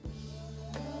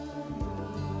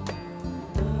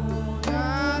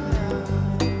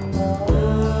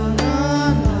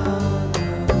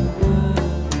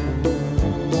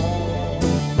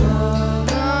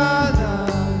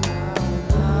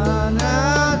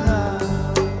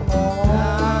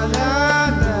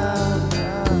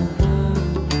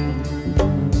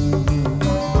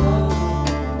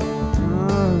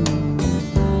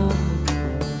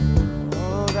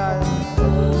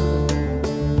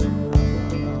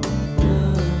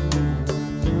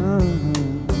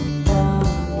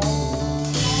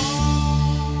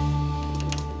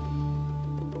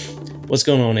What's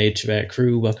going on, HVAC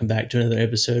crew? Welcome back to another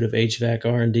episode of HVAC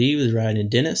R&D with Ryan and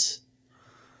Dennis.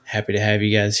 Happy to have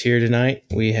you guys here tonight.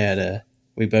 We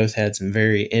both had some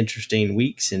very interesting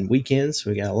weeks and weekends. So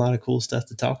we got a lot of cool stuff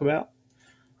to talk about.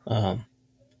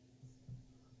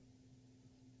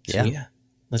 Yeah,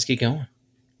 let's get going.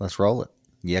 Let's roll it.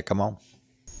 Yeah, come on.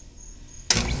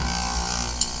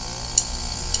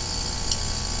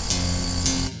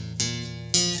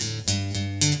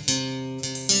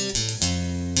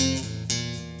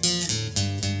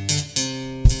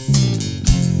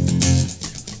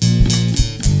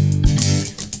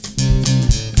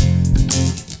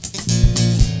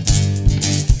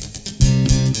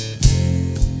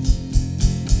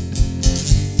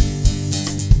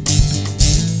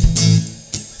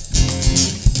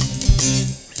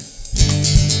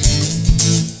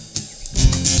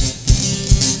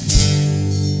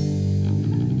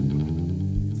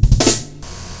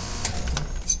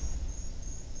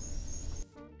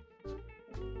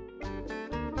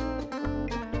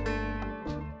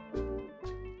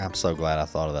 I'm so glad I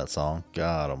thought of that song.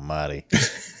 God almighty.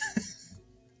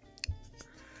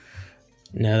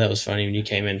 No, that was funny when you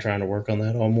came in trying to work on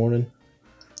that all morning.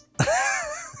 I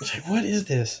was like, what is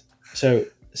this? So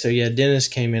yeah, Dennis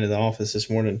came into the office this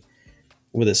morning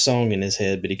with a song in his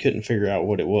head, but he couldn't figure out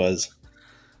what it was.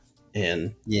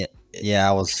 And Yeah,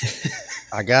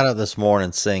 I got up this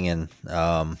morning singing,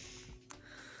 of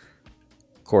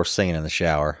course, singing in the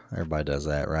shower. Everybody does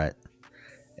that, right?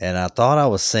 And I thought I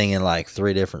was singing like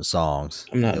 3 different songs.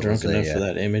 I'm not drunk enough for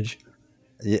that image.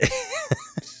 Yeah.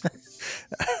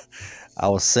 I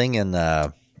was singing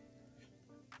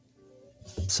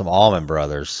some Allman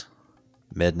Brothers,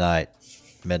 Midnight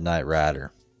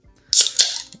Rider.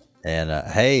 And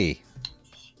hey,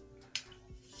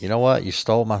 you know what? You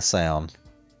stole my sound.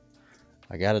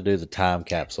 I got to do the time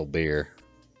capsule beer.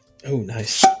 Oh,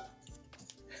 nice.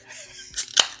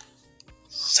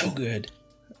 So good.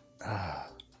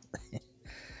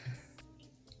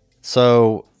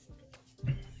 So,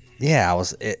 yeah,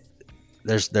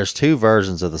 there's 2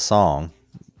 versions of the song.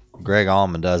 Greg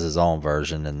Allman does his own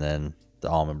version, and then the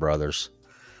Allman Brothers.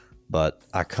 But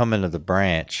I come into the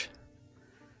branch,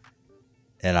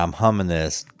 and I'm humming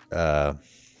this, na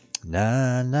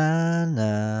na na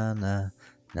na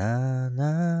na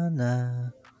na na,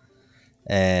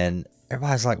 and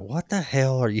everybody's like, "What the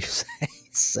hell are you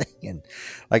singing?"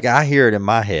 Like, I hear it in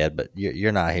my head, but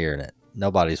you're not hearing it.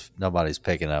 Nobody's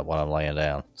picking up what I'm laying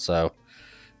down. So,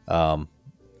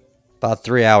 about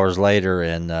 3 hours later,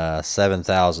 and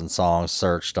 7,000 songs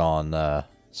searched on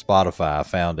Spotify, I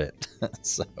found it.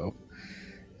 So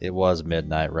it was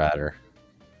Midnight Rider.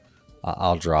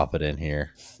 I'll drop it in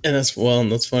here. And that's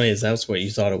funny is that's what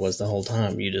you thought it was the whole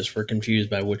time. You just were confused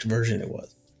by which version it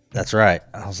was. That's right.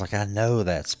 I was like, I know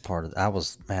that's part of. I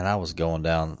was going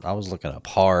down. I was looking up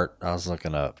Heart. I was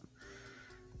looking up.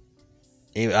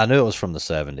 I knew it was from the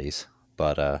 70s,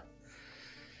 but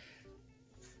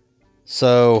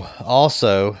so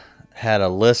also had a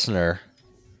listener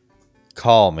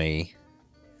call me.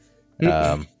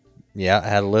 I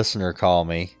had a listener call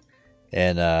me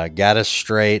and got us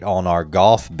straight on our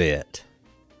golf bit.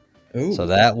 Ooh. So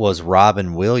that was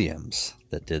Robin Williams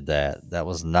that did that. That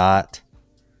was not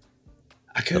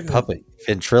the puppet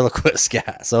ventriloquist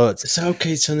guy. So it's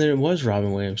okay. So then it was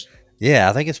Robin Williams. Yeah,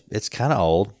 I think it's kind of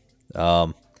old.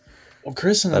 Well,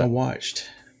 Chris and I watched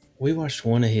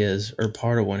one of his, or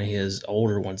part of one of his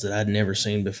older ones that I'd never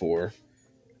seen before.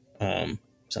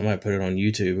 Somebody put it on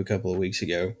YouTube a couple of weeks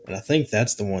ago, and I think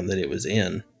that's the one that it was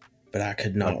in, but I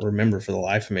could not remember for the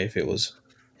life of me if it was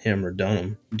him or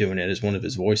Dunham doing it as one of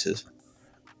his voices.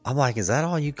 I'm like, is that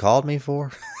all you called me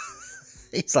for?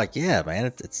 He's like, yeah, man,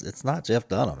 it's not Jeff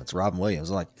Dunham, it's Robin Williams.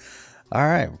 I'm like, all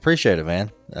right, appreciate it,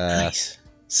 man. Nice.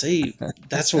 See,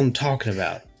 that's what I'm talking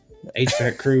about.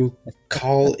 HVAC crew,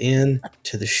 call in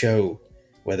to the show,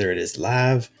 whether it is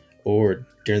live or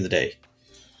during the day.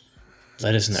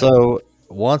 Let us know. So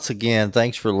once again,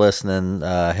 thanks for listening.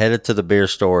 Headed to the beer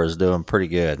store is doing pretty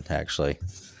good, actually.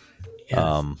 Yeah,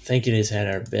 I think it has had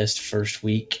our best first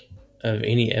week of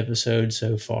any episode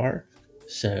so far.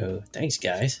 So thanks,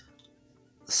 guys.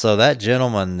 So that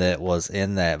gentleman that was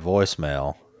in that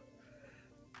voicemail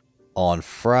on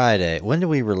Friday, when did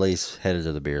we release Headed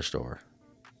to the Beer Store?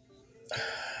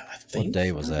 I think what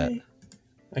day was that?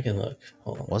 I can look.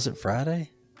 Hold on. Was it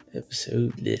Friday?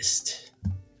 Episode list.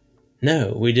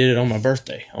 No, we did it on my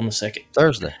birthday, on the 2nd.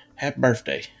 Thursday. Happy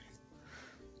birthday.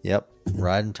 Yep.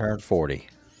 Ryden turned 40.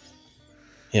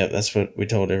 Yeah, that's what we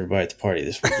told everybody at the party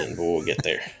this weekend, but we'll get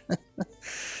there.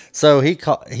 So he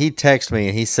texted me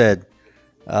and he said,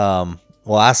 well,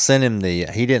 I sent him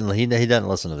he doesn't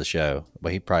listen to the show,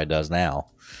 but he probably does now.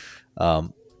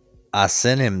 I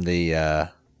sent him the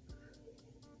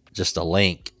just a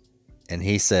link, and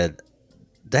he said,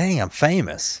 "Dang, I'm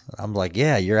famous." I'm like,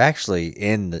 "Yeah, you're actually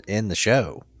in the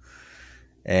show."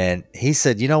 And he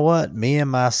said, "You know what? Me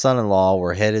and my son-in-law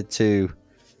were headed to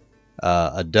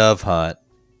a dove hunt,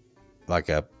 like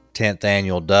a 10th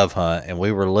annual dove hunt, and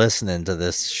we were listening to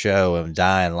this show and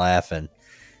dying laughing."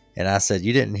 And I said,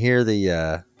 "You didn't hear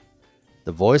the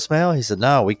voicemail?" He said,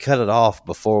 "No, we cut it off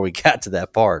before we got to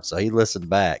that part." So he listened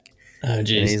back, Oh, and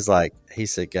geez. he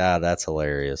said, "God, that's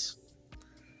hilarious."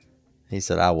 He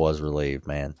said, "I was relieved,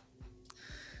 man."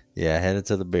 Yeah, headed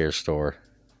to the beer store.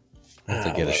 I have to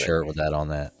I get a love it. shirt with that on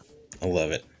that I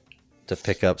love it. to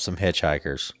pick up some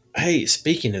hitchhikers. Hey,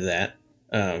 speaking of that,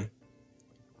 um,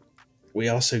 we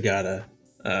also got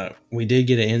we did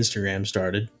get an Instagram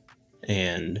started,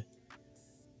 and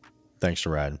Thanks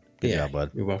for riding. Good yeah, job,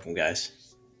 bud. you're welcome, guys.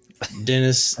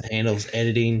 Dennis handles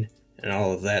editing and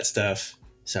all of that stuff,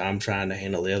 so I'm trying to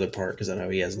handle the other part because I know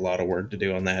he has a lot of work to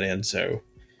do on that end. So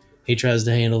he tries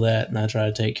to handle that, and I try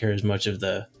to take care of as much of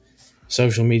the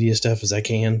social media stuff as I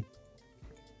can.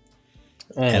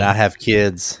 And I have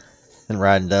kids, and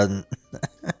Ryden doesn't.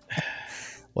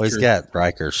 Well, he's True. got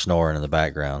Riker snoring in the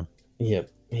background. Yep,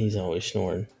 he's always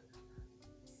snoring.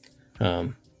 But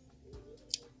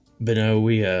no,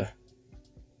 we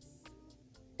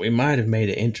might have made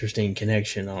an interesting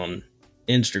connection on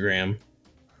Instagram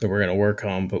that we're going to work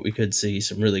on, but we could see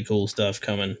some really cool stuff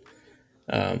coming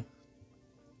um,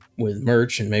 with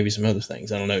merch and maybe some other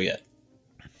things. I don't know yet.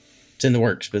 It's in the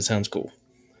works, but it sounds cool.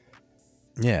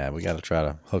 Yeah, we got to try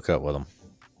to hook up with them.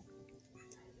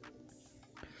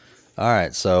 All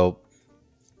right, so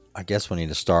I guess we need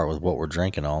to start with what we're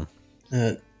drinking on.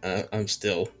 I'm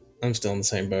still in the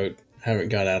same boat. Haven't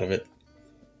got out of it.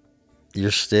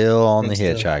 You're still on the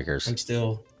still- hitchhikers. I'm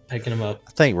still picking them up.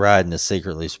 I think Ryden is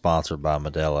secretly sponsored by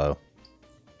Modelo.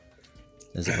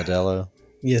 Is it Modelo?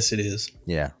 Yes, it is.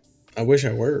 Yeah. I wish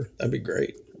I were. That'd be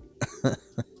great.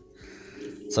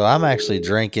 So I'm actually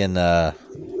drinking. I'm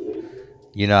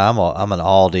an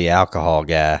Aldi alcohol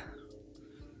guy.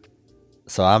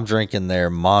 So I'm drinking their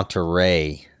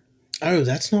Monterey. Oh,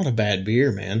 that's not a bad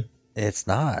beer, man. It's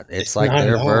not. It's not like at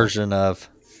their all. version of.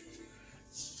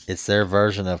 It's their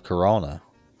version of Corona.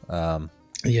 Yeah,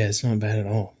 it's not bad at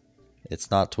all. It's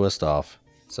not twist off,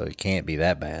 so it can't be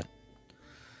that bad.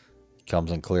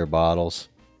 Comes in clear bottles.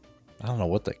 I don't know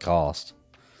what they cost,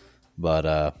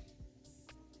 but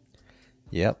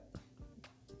yep.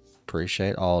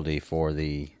 Appreciate Aldi for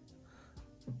the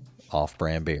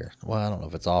off-brand beer. Well, I don't know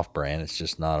if it's off-brand. It's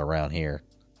just not around here.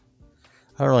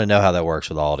 I don't really know how that works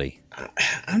with Aldi.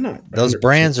 I'm not. Those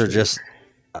brands are sure. just.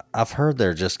 I've heard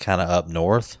they're just kind of up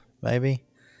north, maybe.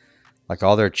 Like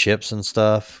all their chips and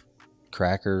stuff,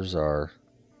 crackers are.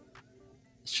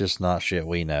 It's just not shit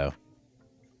we know.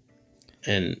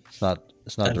 And It's not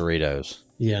Doritos.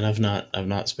 yeah, and I've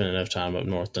not spent enough time up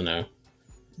north to know.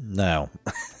 No.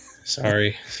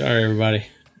 Sorry, everybody.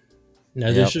 No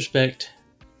Yep. disrespect.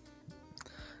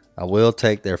 I will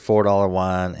take their $4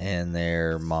 wine and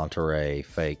their Monterey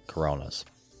fake Coronas.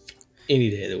 Any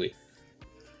day of the week.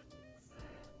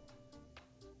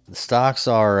 The stocks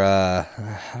are. I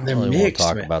don't They're really mixed, want to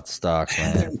talk man. about the stocks,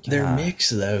 man. They're God.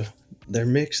 mixed though. They're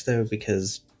mixed though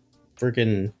because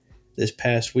freaking this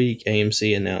past week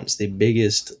AMC announced the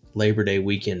biggest Labor Day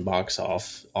weekend box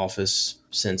office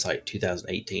since like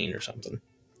 2018 or something.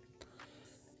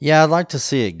 Yeah, I'd like to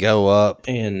see it go up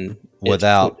And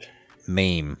without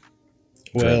meme.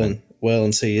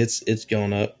 and see it's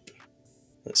gone up.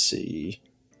 Let's see.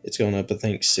 It's gone up I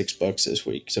think $6 this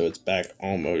week, so it's back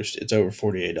almost. It's over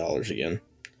 $48 again.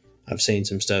 I've seen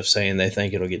some stuff saying they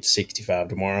think it'll get to 65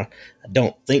 tomorrow. I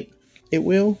don't think it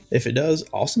will. If it does,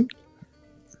 awesome.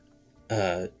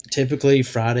 Typically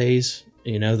Fridays,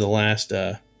 the last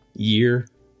year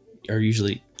are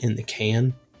usually in the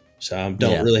can, so I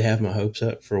don't really have my hopes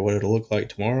up for what it'll look like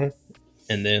tomorrow.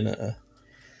 And then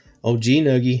old G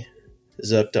Nuggy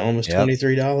is up to almost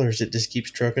 $23. It just keeps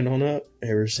trucking on up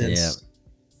ever since. Yeah.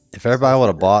 If everybody would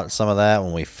have bought some of that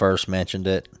when we first mentioned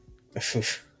it,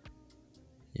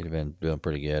 you'd have been doing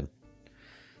pretty good.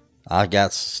 I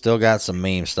still got some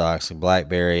meme stocks,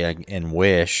 BlackBerry and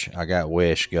Wish. I got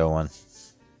Wish going.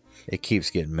 It keeps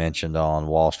getting mentioned on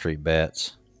Wall Street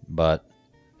Bets, but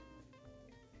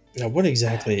now what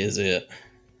exactly is it?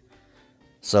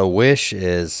 So Wish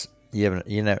is you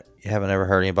haven't ever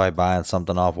heard anybody buying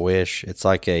something off Wish? It's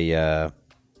like a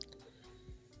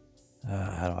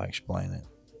how do I explain it?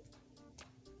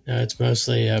 No, it's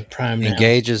mostly Prime Now.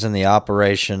 Engages in the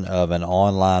operation of an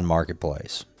online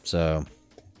marketplace. So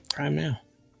Prime Now.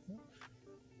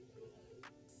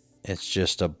 it's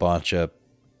just a bunch of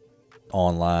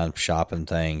online shopping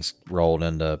things rolled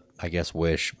into, I guess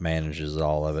Wish manages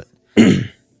all of it.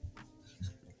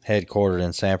 Headquartered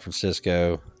in San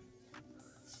Francisco.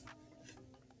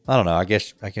 I don't know. I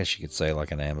guess you could say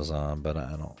like an Amazon, but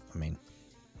I mean,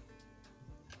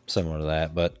 similar to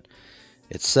that. But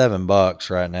it's $7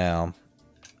 right now.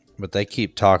 But they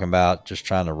keep talking about just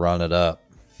trying to run it up.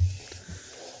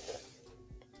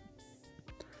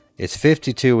 Its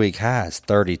 52-week high is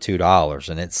 $32,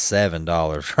 and it's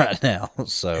 $7 right now.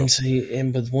 So, and see,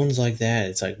 and with ones like that,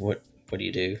 it's like, what do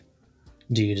you do?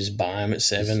 Do you just buy them at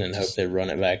 $7 and hope they run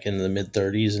it back into the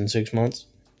mid-30s in 6 months?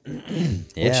 Yeah,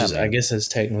 which is, I guess that's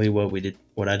technically what we did.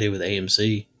 What I did with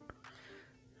AMC.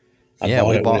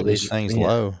 We bought these things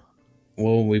low.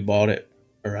 Well, we bought it,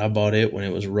 or I bought it when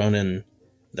it was running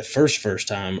the first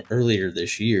time earlier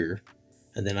this year,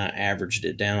 and then I averaged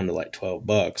it down to like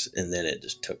 $12, and then it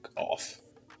just took off.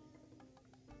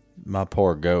 My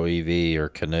poor Go EV or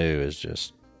Canoe is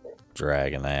just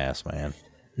dragging ass, man.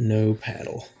 No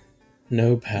paddle for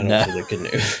the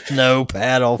Canoe. No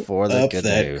paddle for the Up Canoe.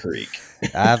 that creek.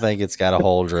 I think it's got a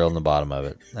hole drilled in the bottom of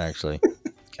it, actually.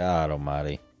 God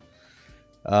almighty.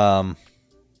 Yeah,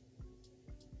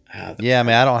 I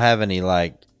mean, I don't have any,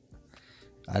 like,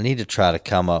 I need to try to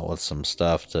come up with some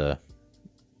stuff to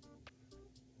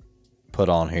put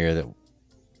on here that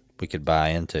we could buy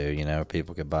into,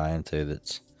 people could buy into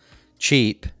that's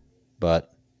cheap,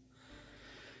 but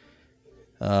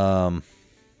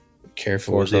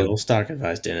careful with the old stock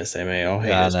advice, Dennis. They may all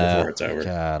hate us before it's over.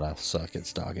 God, I suck at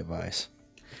stock advice.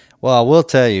 Well, I will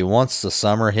tell you, once the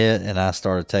summer hit and I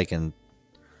started taking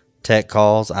tech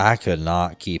calls, I could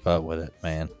not keep up with it,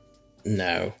 man.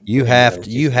 No, you have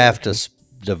to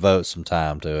devote some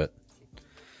time to it.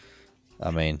 I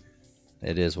mean,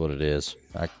 it is what it is.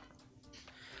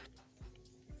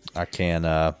 I can't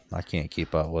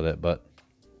keep up with it, but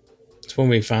it's when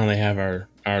we finally have our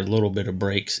little bit of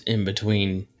breaks in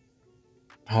between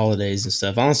holidays and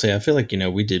stuff. Honestly, I feel like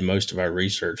we did most of our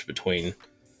research between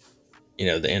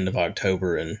the end of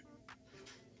October and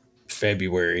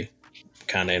February,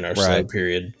 kind of in our slow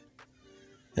period.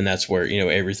 And that's where,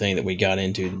 everything that we got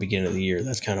into at the beginning of the year,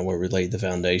 that's kind of where we laid the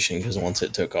foundation, because once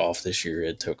it took off this year,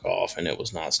 it took off, and it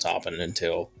was not stopping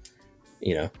until,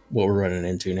 what we're running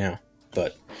into now.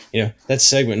 But, that's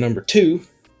segment number 2,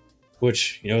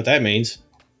 which, what that means.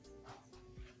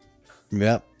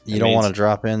 Yep. You don't want to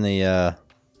drop in the...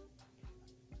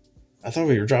 I thought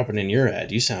we were dropping in your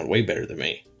ad. You sound way better than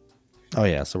me. Oh,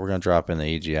 yeah. So we're going to drop in the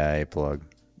EGIA plug.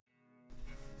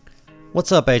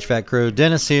 What's up, HVAC crew?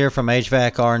 Dennis here from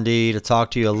HVAC R&D to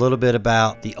talk to you a little bit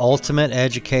about the ultimate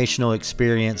educational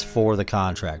experience for the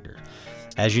contractor.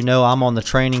 As you know, I'm on the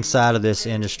training side of this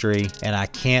industry, and I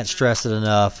can't stress it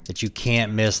enough that you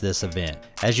can't miss this event.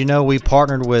 As you know, we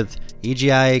partnered with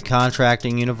EGIA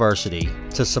Contracting University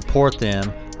to support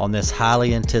them on this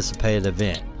highly anticipated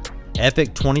event.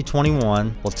 Epic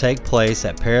 2021 will take place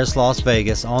at Paris, Las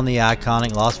Vegas on the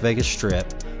iconic Las Vegas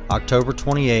Strip, October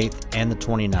 28th and the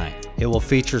 29th. It will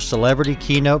feature celebrity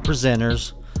keynote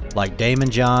presenters like Damon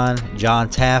John, John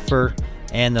Taffer,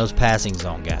 and those Passing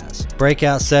Zone guys.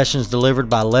 Breakout sessions delivered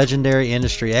by legendary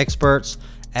industry experts,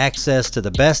 access to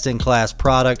the best-in-class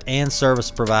product and service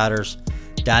providers,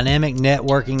 dynamic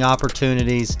networking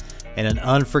opportunities, and an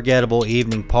unforgettable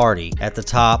evening party at the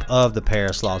top of the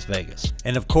Paris, Las Vegas.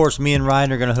 And of course, me and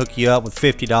Ryan are going to hook you up with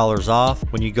 $50 off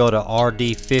when you go to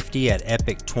RD50 at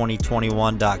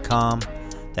epic2021.com.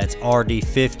 That's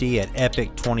RD50 at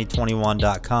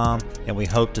epic2021.com, and we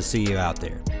hope to see you out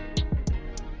there.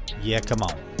 Yeah, come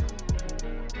on.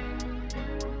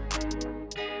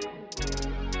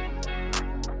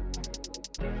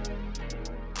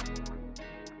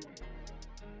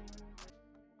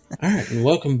 All right, and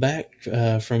welcome back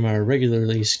from our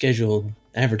regularly scheduled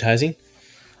advertising.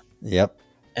 Yep.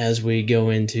 As we go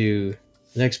into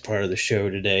the next part of the show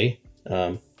today,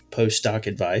 post-stock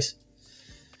advice.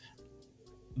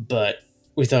 But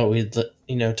we thought we'd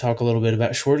talk a little bit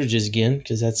about shortages again,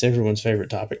 because that's everyone's favorite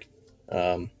topic.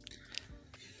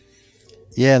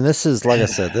 Yeah, and this is, like I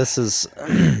said, this is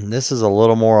a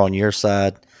little more on your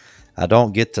side. I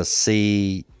don't get to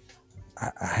see.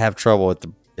 I have trouble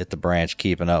at the branch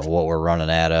keeping up with what we're running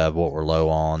out of, what we're low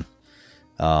on.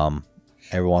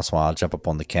 Every once in a while, I'll jump up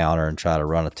on the counter and try to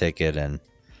run a ticket, and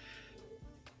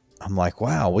I'm like,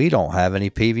 wow, we don't have any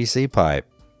PVC pipe.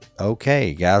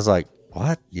 Okay, guys, like,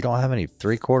 what? You don't have any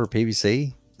 3/4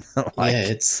 PVC?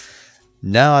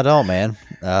 No, I don't, man.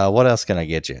 What else can I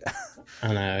get you?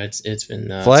 I know it's been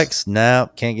nuts. Flex? No,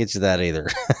 can't get you that either.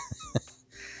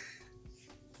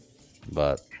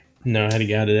 But no, I had a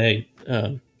guy today.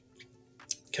 Can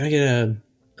I get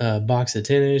a box of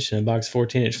 10-inch and a box of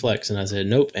 14-inch flex. And I said,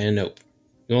 nope and nope.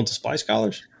 You want the splice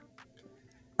collars?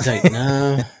 He's like,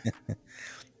 no,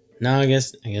 no, I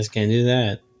guess can't do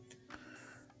that.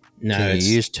 No, Can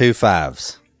you use 2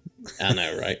 5s? I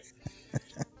know, right?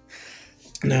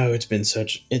 No, it's been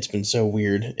so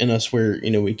weird. And I swear,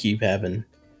 we keep having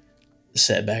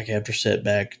setback after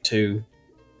setback too.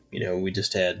 We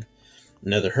just had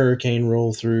another hurricane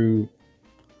roll through,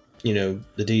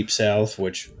 the deep south,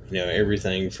 which,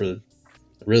 everything for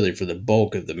the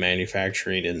bulk of the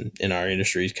manufacturing in our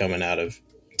industry is coming out of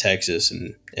Texas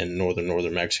and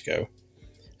northern Mexico.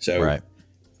 So Right.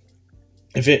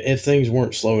 if things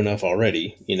weren't slow enough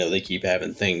already, they keep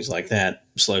having things like that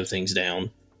slow things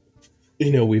down.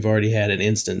 We've already had an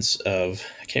instance of,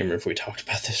 I can't remember if we talked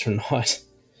about this or not,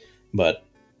 but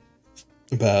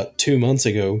about 2 months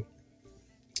ago,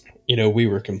 we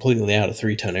were completely out of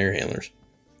 3-ton air handlers.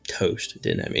 Toast.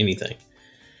 Didn't have anything.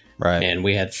 Right. And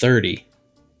we had 30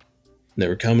 that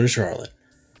were coming to Charlotte.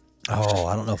 Oh,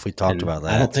 I don't know if we talked about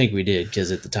that. I don't think we did,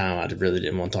 because at the time I really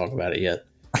didn't want to talk about it yet,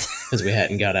 because we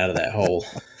hadn't got out of that hole.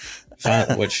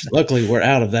 Which luckily we're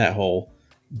out of that hole.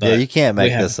 But yeah, you can't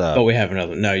make this up. But we have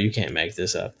another. No, you can't make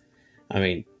this up. I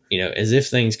mean, as if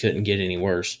things couldn't get any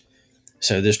worse.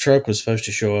 So this truck was supposed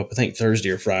to show up, I think Thursday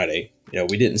or Friday.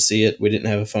 We didn't see it. We didn't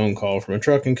have a phone call from a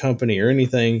trucking company or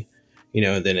anything.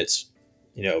 And then it's,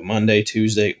 Monday,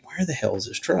 Tuesday. Where the hell is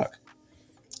this truck?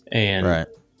 And right.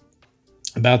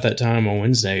 About that time on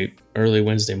Wednesday, early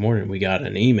Wednesday morning, we got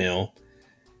an email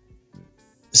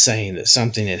saying that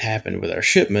something had happened with our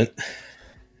shipment.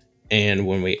 And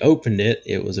when we opened it,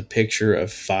 it was a picture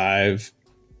of five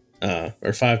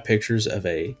pictures of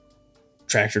a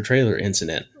tractor trailer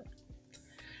incident.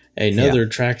 Another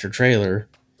tractor trailer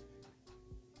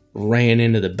ran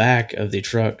into the back of the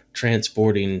truck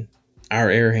transporting our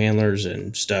air handlers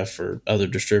and stuff for other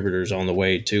distributors on the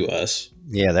way to us.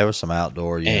 Yeah, there was some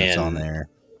outdoor units on there.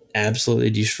 Absolutely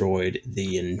destroyed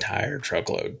the entire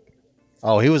truckload.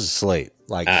 Oh, he was asleep.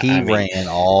 He ran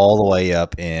all the way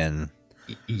up in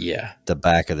the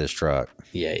back of this truck.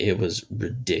 Yeah, it was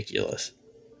ridiculous.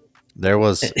 There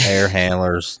was air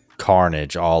handlers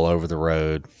carnage all over the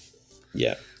road.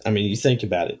 Yeah. I mean, you think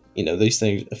about it. These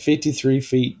things are 53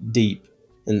 feet deep.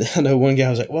 And I know one guy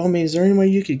was like, well, I mean, is there any way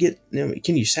you could get,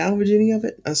 can you salvage any of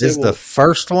it? I said, is the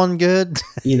first one good?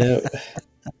 Think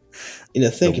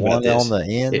about this. On the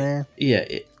end there? Yeah.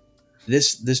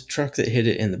 This truck that hit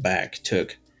it in the back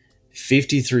took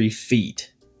 53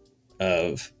 feet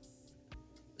of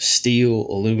steel,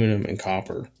 aluminum, and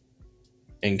copper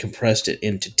and compressed it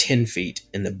into 10 feet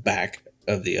in the back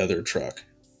of the other truck.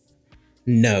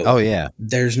 No. Oh, yeah.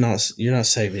 You're not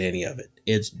saving any of it.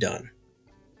 It's done.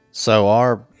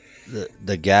 So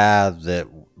the guy that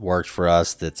works for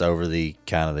us that's over the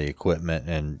kind of the equipment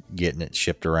and getting it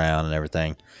shipped around and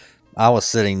everything, I was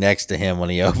sitting next to him when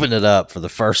he opened it up for the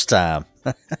first time.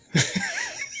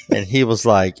 And he was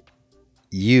like,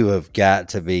 you have got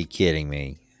to be kidding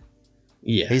me.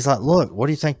 Yeah. He's like, look, what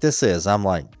do you think this is? I'm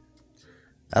like,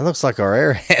 that looks like our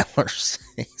air handlers.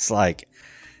 He's like,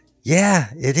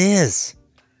 yeah, it is.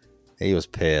 He was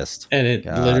pissed. And it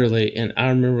literally, and I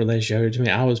remember when they showed it to me,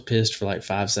 I was pissed for like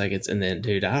 5 seconds. And then,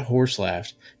 dude, I horse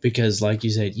laughed because, like you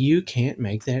said, you can't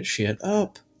make that shit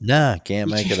up. Nah,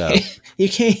 can't make it up. You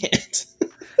can't.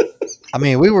 I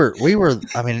mean, we were,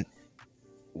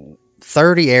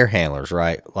 30 air handlers,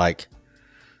 right? Like,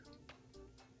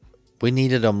 we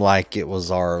needed them like it was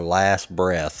our last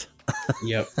breath.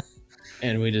 Yep.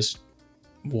 And we just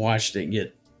watched it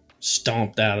get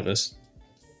stomped out of us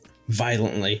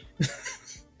violently.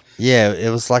 Yeah, it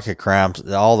was like a crime.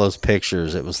 All those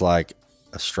pictures, it was like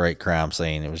a straight crime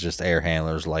scene. It was just air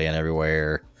handlers laying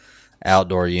everywhere,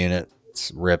 outdoor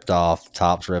units ripped off,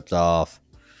 tops ripped off.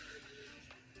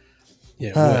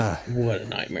 Yeah, what a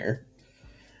nightmare.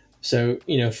 So,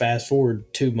 fast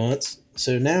forward 2 months.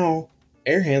 So now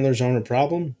air handlers aren't a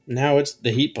problem. Now it's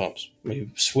the heat pumps.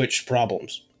 We've switched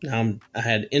problems. Now I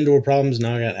had indoor problems.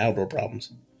 Now I got outdoor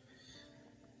problems.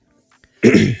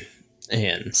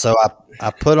 And so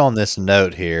I put on this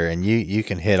note here, and you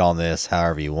can hit on this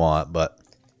however you want, but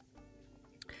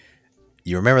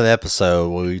you remember the episode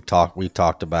where we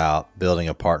talked about building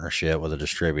a partnership with a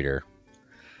distributor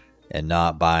and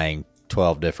not buying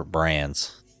 12 different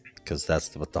brands because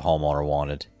that's what the homeowner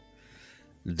wanted.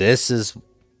 This is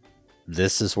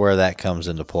where that comes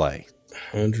into play.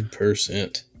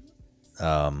 100%.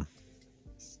 I've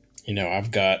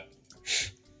got,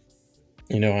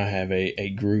 I have a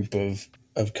group of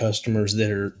customers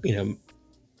that are,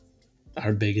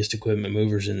 our biggest equipment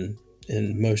movers in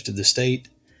most of the state.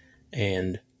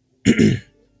 And,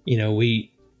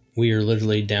 we we are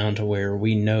literally down to where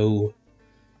we know,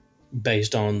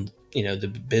 based on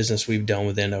the business we've done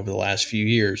within over the last few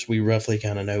years, we roughly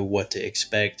kind of know what to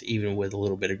expect, even with a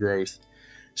little bit of growth.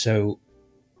 So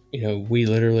we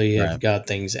literally have Right. got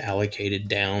things allocated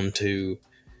down to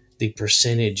the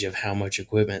percentage of how much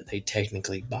equipment they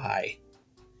technically buy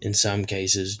in some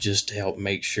cases, just to help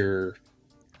make sure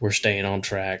we're staying on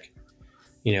track.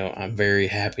 I'm very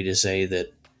happy to say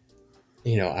that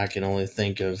I can only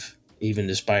think of, even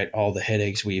despite all the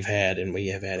headaches we've had, and we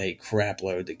have had a crap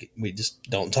load that we just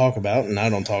don't talk about, and I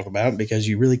don't talk about because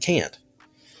you really can't.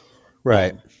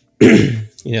 Right.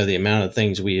 The amount of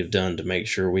things we have done to make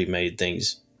sure we've made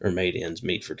things or made ends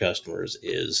meet for customers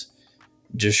is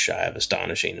just shy of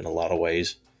astonishing in a lot of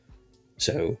ways.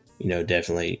 So,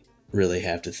 definitely really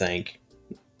have to thank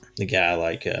the guy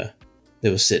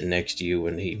that was sitting next to you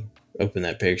when he opened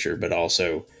that picture, but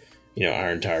also,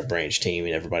 our entire branch team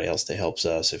and everybody else that helps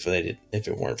us. If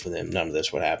it weren't for them, none of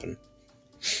this would happen.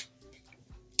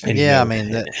 And Yeah, I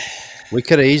mean that we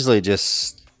could have easily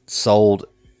just sold,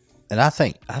 and I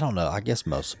don't know. I guess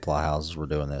most supply houses were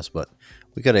doing this, but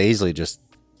we could have easily just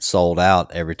sold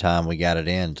out every time we got it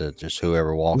in to just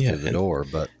whoever walked through the door.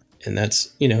 But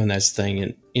that's the thing,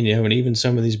 and and even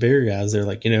some of these bigger guys, they're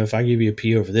like, if I give you a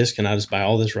PO for this, can I just buy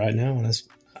all this right now? And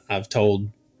I've told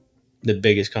the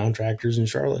biggest contractors in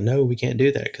Charlotte, no, we can't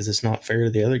do that because it's not fair to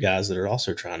the other guys that are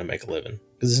also trying to make a living,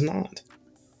 because it's not.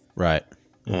 Right.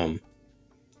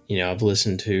 I've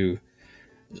listened to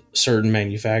certain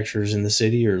manufacturers in the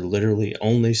city are literally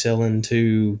only selling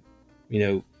to,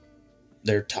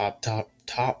 their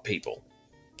top people.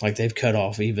 Like, they've cut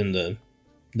off even the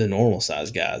normal size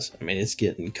guys. I mean, it's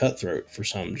getting cutthroat for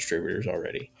some distributors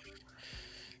already.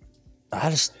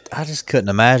 I just couldn't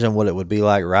imagine what it would be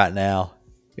like right now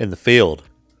in the field.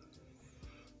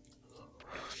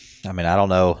 I mean, I don't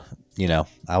know.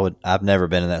 I've never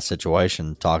been in that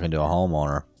situation talking to a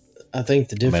homeowner. I think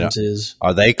the difference is,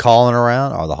 are they calling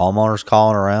around? Are the homeowners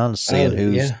calling around, seeing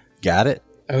who's got it?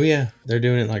 Oh yeah, they're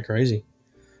doing it like crazy.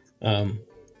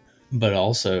 But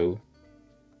also,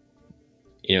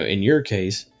 in your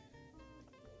case,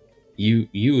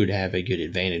 you would have a good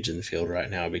advantage in the field right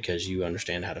now because you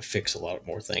understand how to fix a lot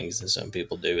more things than some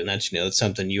people do, and that's that's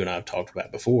something you and I have talked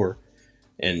about before,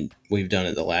 and we've done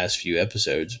it the last few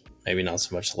episodes. Maybe not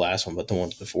so much the last one, but the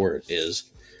ones before it is.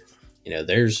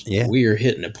 We are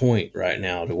hitting a point right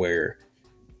now to where,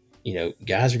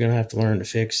 guys are going to have to learn to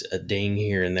fix a ding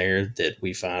here and there that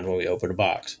we find when we open a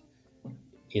box.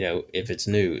 If it's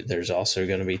new, there's also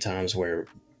going to be times where,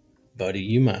 buddy,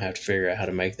 you might have to figure out how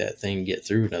to make that thing get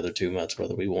through another 2 months,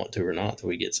 whether we want to or not, till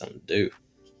we get something to do.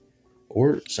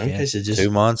 Or some cases, just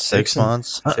 2 months, 6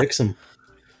 months, fix them.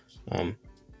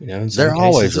 They're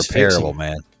always repairable,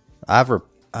 man.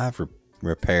 I've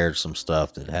repaired some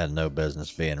stuff that had no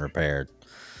business being repaired,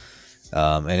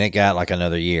 and it got like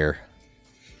another year.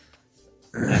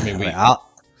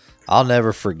 I'll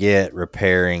never forget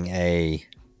repairing a.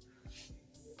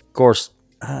 Of course,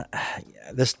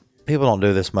 this people don't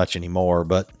do this much anymore,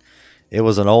 but it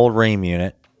was an old ream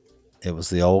unit. It was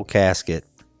the old casket,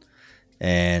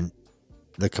 and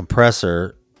the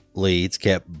compressor leads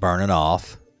kept burning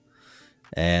off,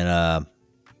 and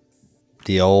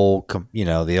the old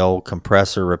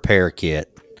compressor repair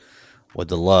kit with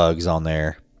the lugs on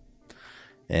there.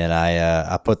 And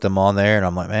I put them on there, and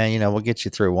I'm like, man, we'll get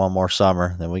you through one more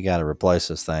summer, then we got to replace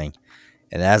this thing.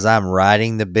 And as I'm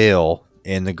writing the bill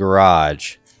in the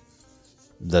garage,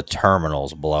 the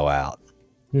terminals blow out.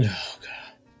 Oh,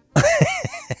 God.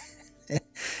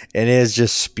 And it's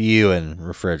just spewing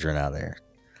refrigerant out there.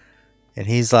 And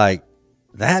he's like,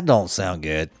 that don't sound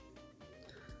good.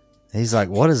 He's like,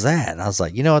 what is that? And I was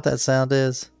like, you know what that sound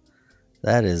is?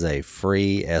 That is a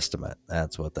free estimate.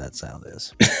 That's what that sound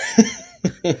is.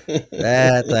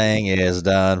 That thing is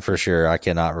done for sure. I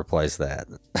cannot replace that.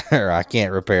 Or I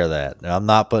can't repair that. I'm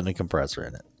not putting a compressor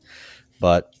in it.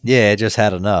 But yeah, it just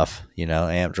had enough.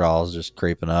 Amp draws just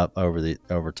creeping up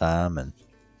over time, and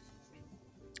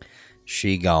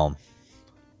she gone.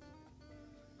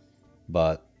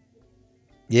 But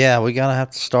yeah, we gotta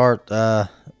have to start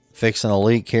fixing a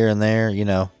leak here and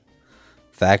there.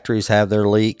 Factories have their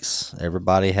leaks.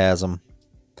 Everybody has them.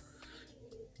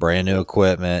 Brand new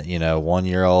equipment, 1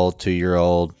 year old, 2 year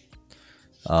old.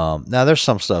 Now there's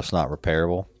some stuff's not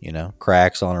repairable,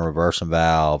 cracks on a reversing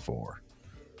valve, or,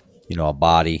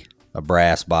 a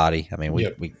brass body. I mean,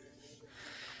 we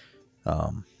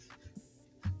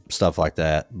stuff like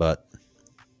that, but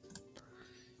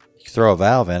you throw a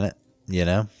valve in it,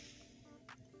 Of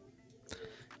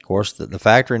course, the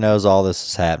factory knows all this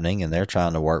is happening, and they're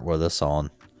trying to work with us on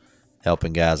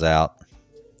helping guys out,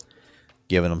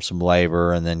 giving them some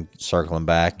labor and then circling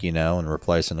back, and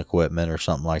replacing equipment or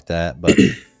something like that. But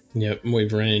Yep,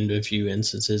 we've ran into a few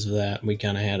instances of that. We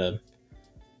kind of had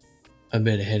a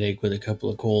bit of headache with a couple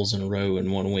of coils in a row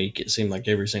in 1 week. It seemed like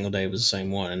every single day was the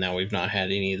same one, and now we've not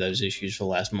had any of those issues for the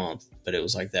last month. But it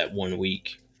was like that 1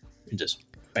 week, and just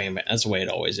bam, bam. That's the way it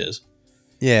always is.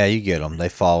 yeah, you get them. They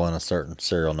fall in a certain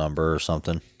serial number or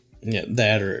something. Yeah,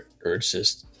 that or it's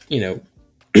just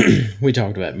we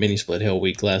talked about mini split hell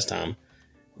week last time.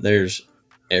 There's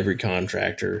every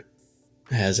contractor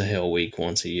has a hell week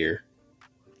once a year.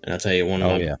 And I'll tell you, one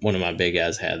of my big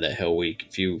guys had that hell week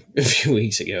a few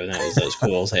weeks ago, and that was those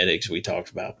coils headaches we talked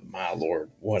about. But my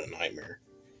Lord, what a nightmare!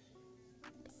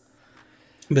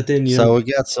 But then we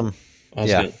got some.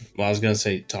 I was going to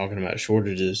say, talking about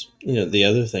shortages. The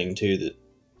other thing too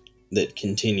that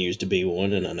continues to be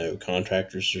one, and I know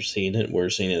contractors are seeing it. We're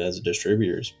seeing it as a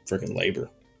distributor. Is freaking labor.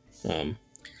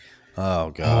 Oh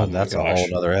God, that's a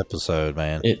whole other episode,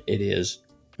 man. It is.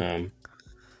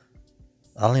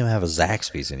 I don't even have a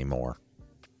Zaxby's anymore.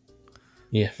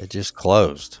 Yeah. It just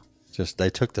closed. They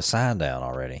took the sign down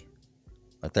already.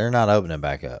 Like, they're not opening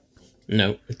back up.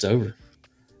 No, it's over.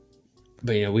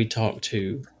 But, I talked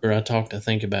to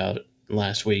think about it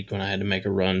last week when I had to make a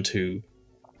run to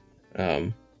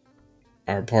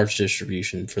our parts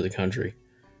distribution for the country.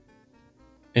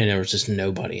 And there was just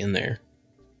nobody in there.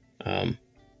 No.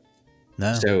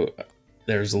 So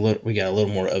we got a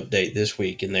little more update this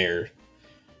week, and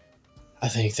I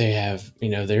think they have,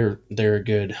 they're a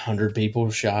good 100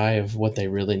 people shy of what they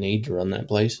really need to run that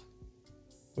place.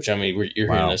 Which, I mean, you're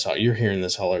hearing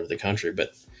this all over the country.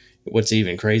 But what's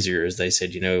even crazier is they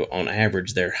said, on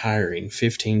average, they're hiring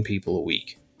 15 people a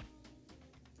week.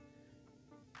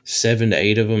 7 to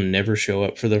 8 of them never show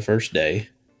up for their first day.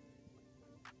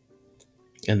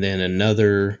 And then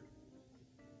another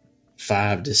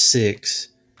 5 to 6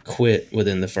 quit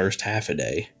within the first half a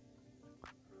day.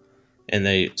 And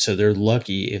they're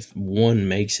lucky if one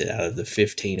makes it out of the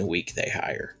 15 a week they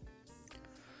hire.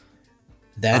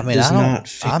 I'm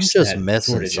just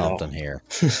missing something here.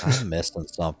 I'm missing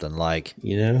something. Like,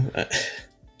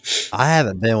 I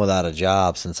haven't been without a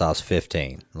job since I was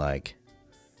 15. Like,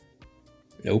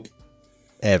 nope,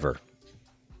 ever.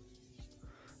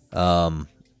 And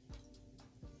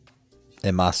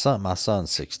my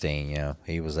son's 16.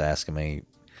 He was asking me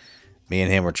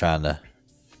and him were trying to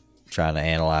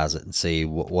analyze it and see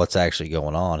what's actually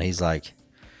going on. He's like,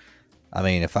 I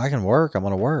mean, if I can work, I'm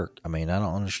going to work. I mean, I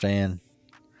don't understand.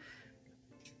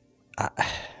 I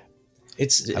get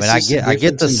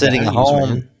the sitting at home.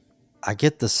 Man. I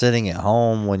get the sitting at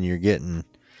home when you're getting,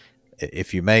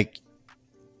 if you're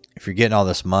getting all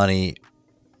this money,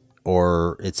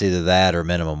 or it's either that or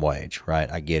minimum wage,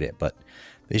 right? I get it. But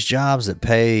these jobs that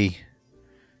pay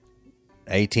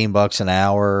 $18 an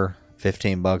hour,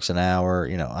 $15 an hour,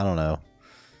 I don't know.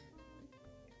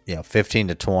 15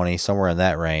 to 20, somewhere in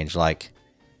that range. Like,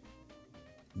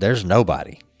 there's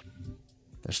nobody.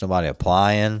 There's nobody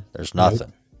applying. There's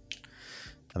nothing. Nope.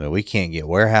 I mean, we can't get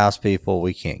warehouse people.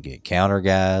 We can't get counter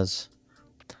guys.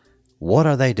 What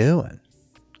are they doing?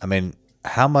 I mean,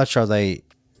 how much are they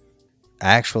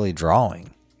actually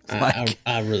drawing? I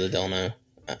really don't know.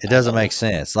 It doesn't make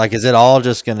sense. Like, is it all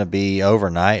just going to be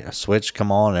overnight? A switch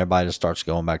come on and everybody just starts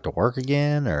going back to work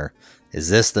again? Or is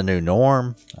this the new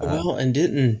norm? Well,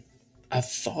 and I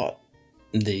thought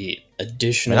the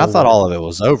additional... I thought all of it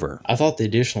was over. I thought the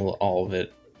additional, all of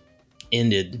it,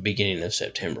 ended the beginning of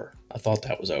September. I thought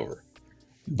that was over.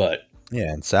 But...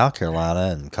 yeah, in South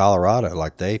Carolina and Colorado,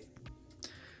 like, they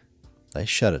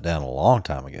shut it down a long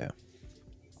time ago.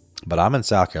 But I'm in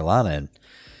South Carolina, and,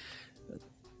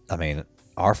 I mean...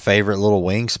 our favorite little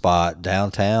wing spot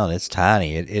downtown, it's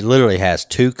tiny. It literally has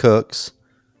 2 cooks.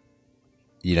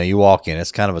 You walk in,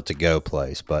 it's kind of a to-go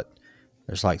place, but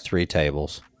there's like 3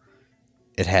 tables.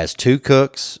 It has 2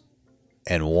 cooks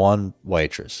and 1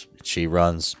 waitress. She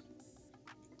runs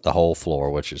the whole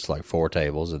floor, which is like 4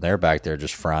 tables, and they're back there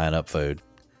just frying up food.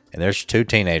 And there's 2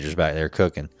 teenagers back there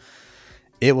cooking.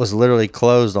 It was literally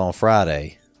closed on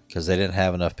Friday because they didn't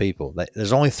have enough people.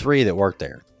 There's only 3 that work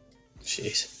there.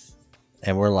 Jeez.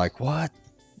 And we're like, what?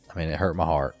 I mean, it hurt my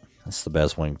heart. That's the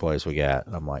best wing place we got.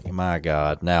 And I'm like, my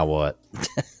God, now what?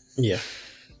 Yeah.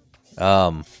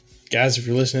 Guys, if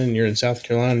you're listening and you're in South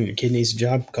Carolina and your kid needs a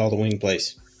job, call the wing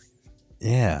place.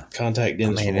 Yeah. Contact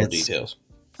Dennis for more details.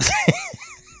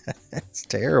 It's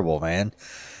terrible, man.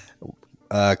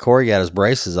 Corey got his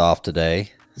braces off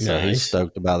today, so nice. He's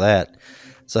stoked about that.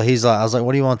 So he's like, I was like,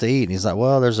 what do you want to eat? And he's like,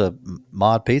 well, there's a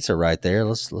Mod Pizza right there.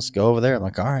 Let's go over there. I'm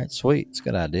like, all right, sweet. It's a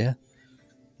good idea.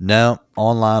 No,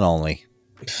 online only.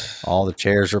 All the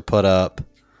chairs are put up.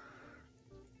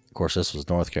 Of course, this was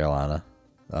North Carolina.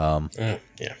 Yeah,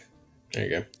 there you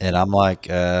go. And I'm like,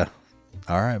 all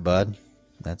right, bud,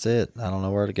 that's it. I don't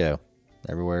know where to go.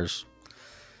 Everywhere's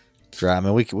dry. I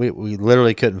mean, we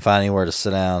literally couldn't find anywhere to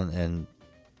sit down and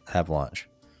have lunch.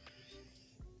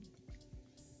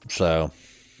 So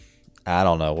I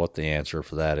don't know what the answer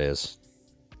for that is.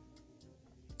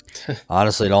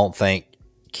 Honestly, don't think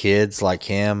kids like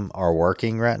him are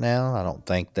working right now. I don't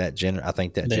think that I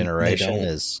think that generation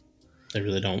is. They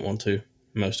really don't want to.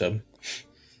 Most of them.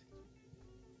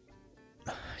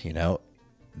 You know,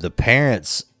 the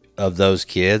parents of those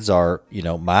kids are, you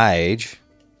know, my age,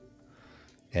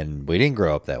 and we didn't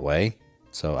grow up that way.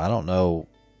 So I don't know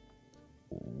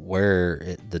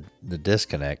where the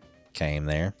disconnect came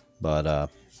there, but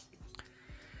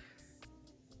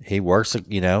he works,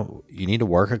 you know, you need to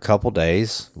work a couple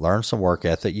days, learn some work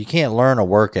ethic. You can't learn a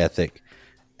work ethic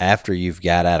after you've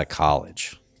got out of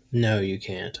college. No, you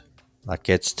can't. Like,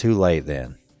 it's too late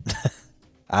then,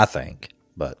 I think.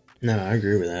 But no, I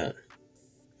agree with that.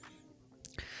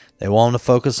 They want them to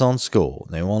focus on school.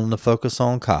 They want them to focus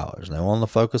on college. They want them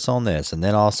to focus on this. And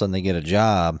then all of a sudden they get a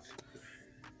job.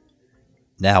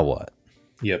 Now what?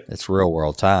 Yep. It's real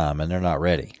world time, and they're not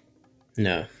ready.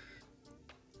 No.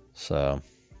 So.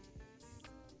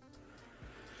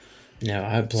 No,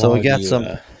 I applaud so we got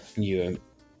you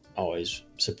always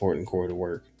supporting Corey to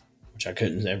work, which I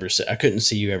couldn't ever say. I couldn't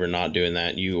see you ever not doing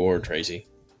that, you or Tracy.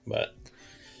 But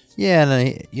yeah,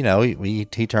 and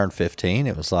he turned 15.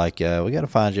 It was like, we got to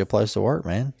find you a place to work,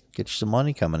 man. Get you some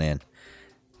money coming in.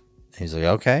 He's like,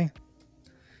 okay.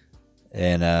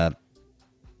 And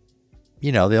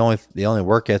the only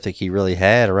work ethic he really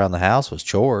had around the house was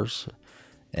chores,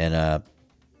 and of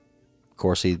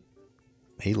course he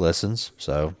listens,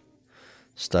 so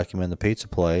stuck him in the pizza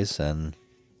place, and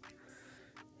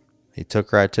he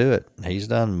took right to it. He's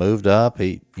done moved up.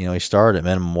 He started at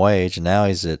minimum wage, and now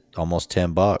he's at almost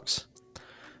 $10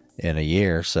 in a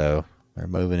year. So they're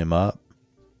moving him up.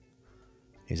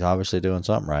 He's obviously doing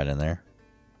something right in there.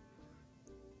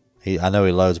 I know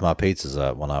he loads my pizzas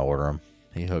up when I order them.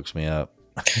 He hooks me up.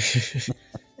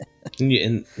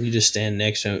 and you just stand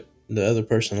next to the other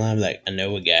person in line, like, I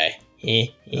know a guy.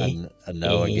 I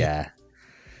know a guy.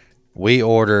 We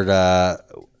ordered,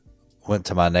 went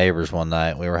to my neighbor's one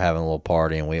night. We were having a little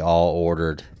party, and we all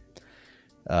ordered.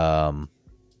 So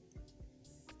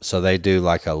they do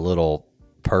like a little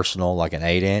personal, like an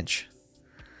 8-inch,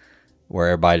 where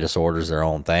everybody just orders their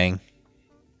own thing.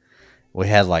 We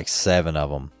had like 7 of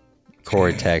them.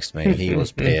 Corey texted me. He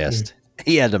was pissed.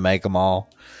 He had to make them all.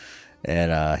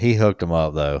 And he hooked them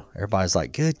up, though. Everybody's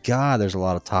like, good God, there's a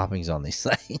lot of toppings on these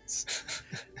things.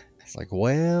 It's like,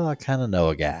 well, I kind of know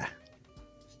a guy.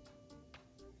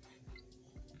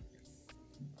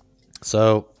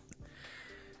 So,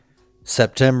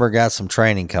 September got some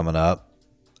training coming up.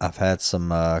 I've had some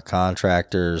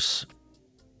contractors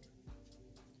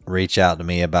reach out to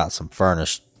me about some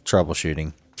furnace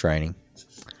troubleshooting training.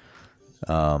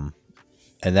 And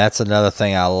that's another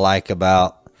thing I like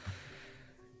about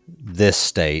this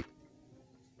state,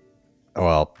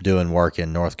 well, doing work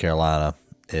in North Carolina,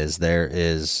 is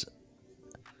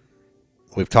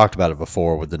we've talked about it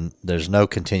before, there's no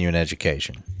continuing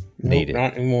education needed. Nope,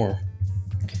 not anymore.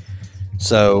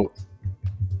 So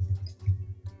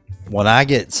when I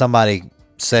get somebody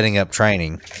setting up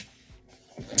training,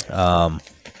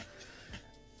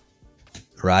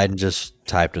 Ryden just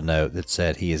typed a note that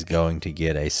said he is going to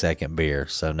get a second beer.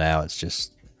 So now it's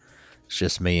just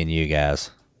me and you guys.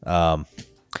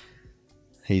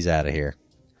 He's out of here.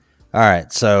 All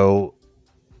right. So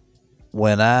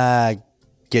when I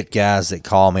get guys that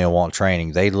call me and want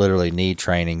training, they literally need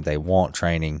training. They want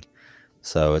training.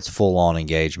 So it's full on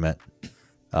engagement.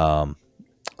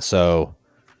 So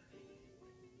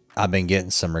I've been getting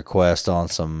some requests on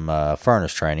some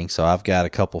furnace training. So I've got a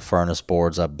couple furnace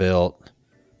boards I built.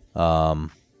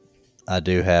 I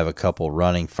do have a couple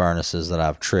running furnaces that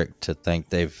I've tricked to think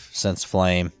they've sensed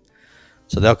flame.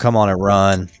 So they'll come on and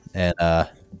run and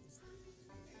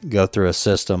go through a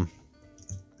system,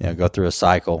 go through a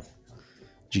cycle.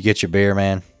 Did you get your beer,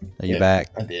 man? Are you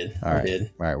back? I did. All right. I did. All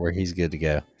right, where he's good to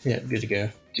go. Yeah, good to go.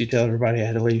 Did you tell everybody I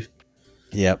had to leave?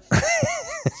 Yep.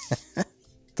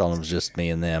 Thought it was just me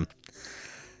and them.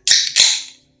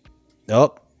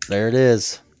 Oh, there it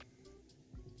is.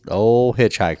 The old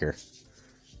hitchhiker.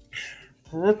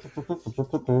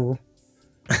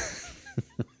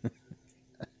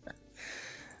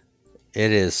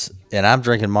 It is, and I'm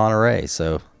drinking Monterey,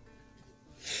 so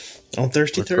on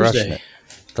Thirsty Thursday.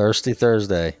 Thirsty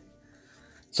Thursday.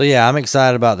 So yeah, I'm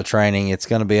excited about the training. It's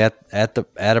going to be at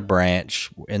a branch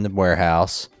in the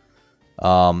warehouse.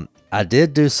 I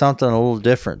did do something a little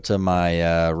different to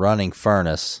my running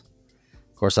furnace.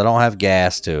 Of course, I don't have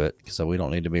gas to it, so we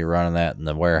don't need to be running that in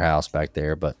the warehouse back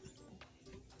there. But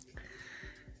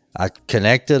I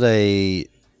connected a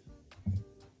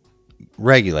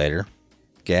regulator,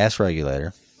 gas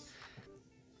regulator,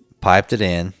 piped it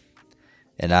in,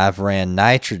 and I've ran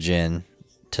nitrogen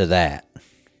to that.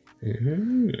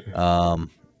 Mm-hmm.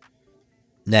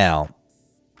 Now,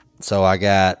 so I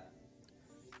got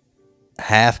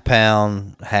half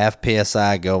pound, half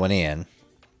PSI going in.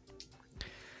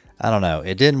 I don't know.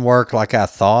 It didn't work like I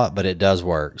thought, but it does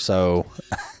work. So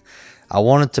I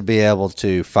wanted to be able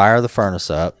to fire the furnace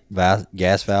up.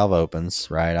 Gas valve opens,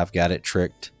 right? I've got it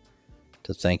tricked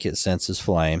to think it senses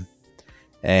flame.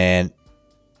 And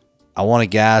I wanted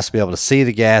guys to be able to see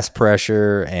the gas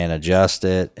pressure and adjust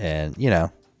it. And, you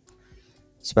know,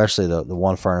 especially the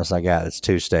one furnace I got, it's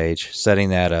 2-stage, setting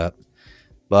that up.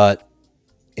 But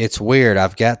it's weird.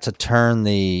 I've got to turn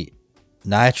the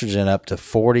nitrogen up to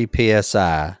 40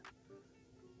 PSI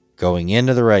going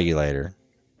into the regulator.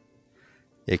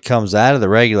 It comes out of the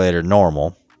regulator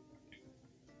normal,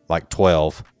 like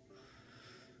 12.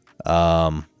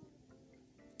 And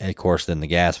of course, then the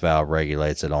gas valve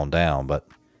regulates it on down. But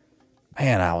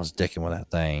man, I was dicking with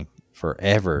that thing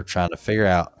forever trying to figure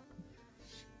out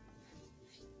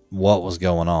what was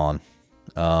going on.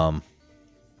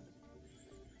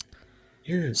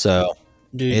 So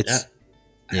Dude, it's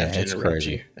I have to it's interrupt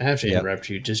crazy. you. I have to Yep. interrupt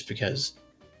you just because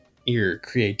your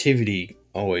creativity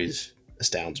always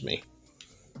astounds me.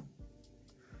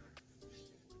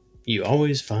 You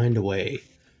always find a way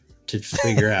to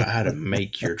figure out how to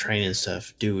make your training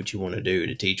stuff do what you want to do,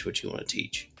 to teach what you want to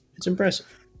teach. It's impressive.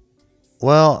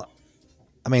 Well,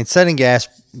 I mean, setting gas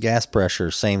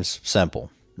pressure seems simple,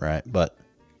 right? But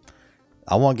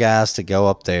I want guys to go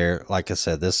up there. Like I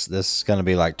said, this is going to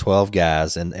be like 12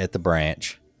 guys at the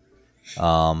branch.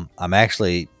 I'm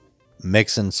actually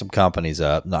mixing some companies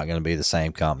up. Not going to be the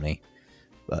same company,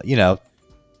 but you know,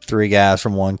 3 guys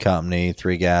from one company,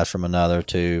 3 guys from another,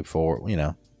 2, 4, you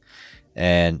know,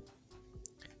 and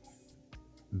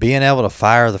being able to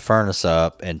fire the furnace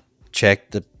up and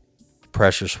check the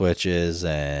pressure switches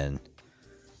and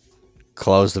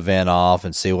close the vent off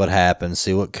and see what happens,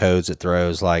 see what codes it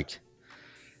throws. Like,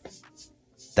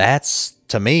 that's,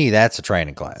 to me, that's a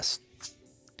training class.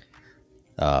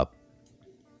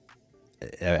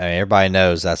 Everybody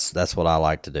knows that's what I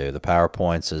like to do. The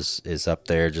PowerPoints is up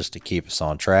there just to keep us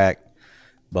on track,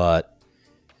 but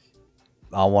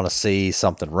I want to see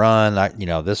something run.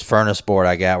 This furnace board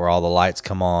I got where all the lights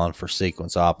come on for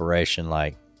sequence operation,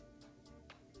 like,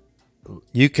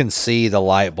 you can see the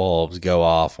light bulbs go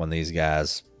off when these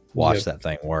guys watch that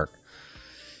thing work.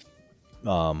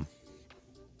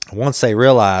 Once they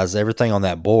realize everything on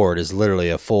that board is literally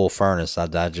a full furnace,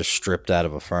 I just stripped out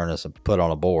of a furnace and put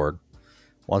on a board.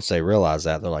 Once they realize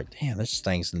that, they're like, damn, this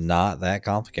thing's not that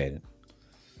complicated.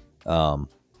 So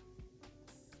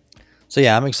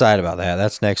yeah, I'm excited about that.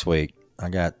 That's next week. I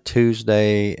got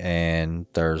Tuesday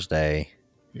and Thursday.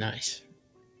 Nice.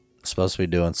 Supposed to be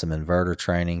doing some inverter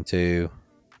training too.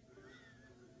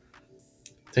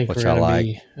 I think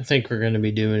we're going to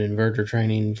be doing inverter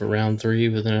training for round 3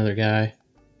 with another guy.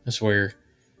 I swear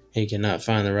he cannot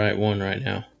find the right one right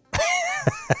now.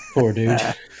 Poor dude.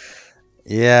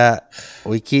 Yeah,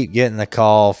 we keep getting a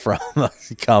call from a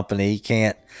company. He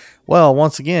can't. Well,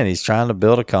 once again, he's trying to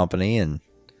build a company and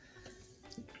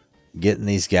getting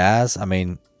these guys. I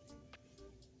mean,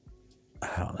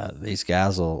 I don't know. These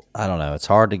guys will. I don't know. It's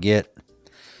hard to get.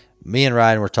 Me and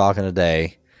Ryan were talking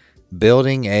today.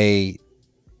 Building an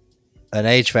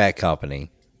HVAC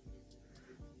company,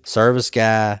 service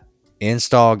guy,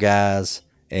 install guys,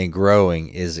 and growing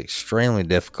is extremely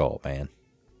difficult, man.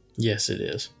 Yes, it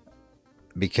is.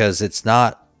 Because it's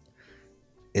not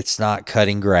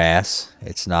cutting grass,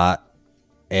 it's not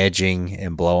edging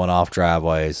and blowing off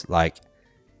driveways. Like,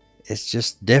 it's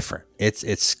just different.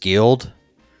 It's skilled.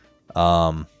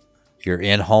 You're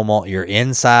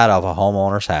inside of a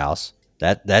homeowner's house.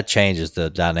 That changes the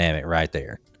dynamic right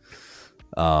there.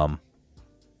 How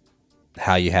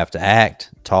you have to act,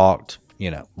 talk.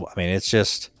 I mean, it's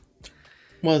just.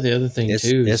 Well, the other thing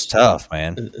too, it's tough,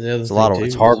 man.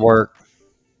 It's hard work.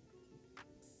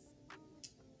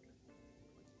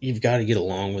 You've got to get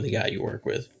along with the guy you work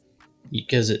with,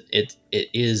 because it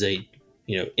is a,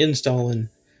 installing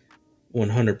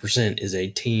 100% is a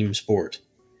team sport.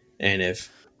 And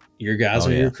if your guys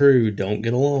on your crew don't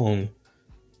get along,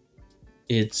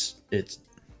 it's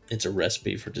a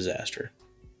recipe for disaster.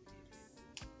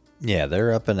 Yeah,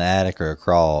 they're up in the attic or a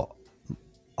crawl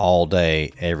all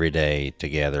day, every day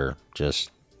together. Just,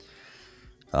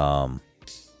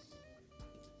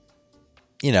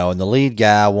 and the lead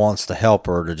guy wants the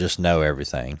helper to just know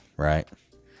everything, right?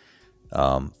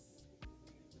 The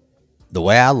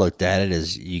way I looked at it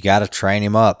is you got to train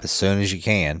him up as soon as you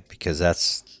can,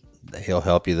 because he'll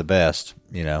help you the best,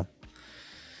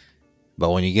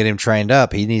 But when you get him trained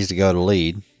up, he needs to go to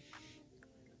lead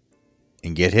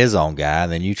and get his own guy,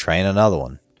 and then you train another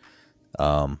one.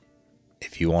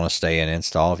 If you want to stay in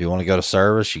install, if you want to go to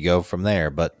service, you go from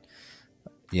there. But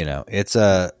it's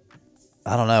I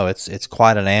don't know, it's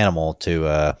quite an animal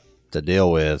to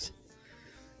deal with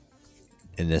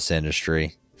in this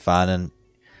industry.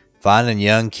 Finding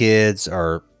young kids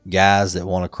or guys that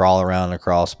want to crawl around in a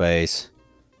crawl space,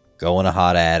 go in a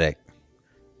hot attic.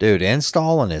 Dude,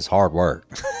 installing is hard work.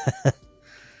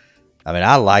 I mean,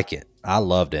 I like it. I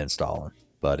loved installing,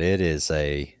 but it is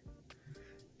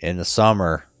in the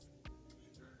summer,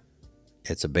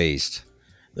 it's a beast.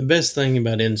 The best thing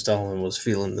about installing was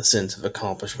feeling the sense of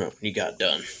accomplishment when you got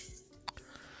done.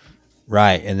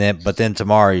 Right, but then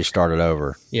tomorrow you start it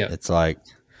over. Yeah, it's like,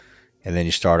 and then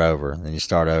you start over, and then you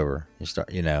start over.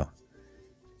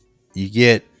 You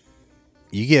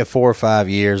get 4 or 5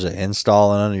 years of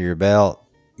installing under your belt.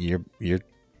 You're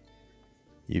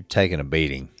taking a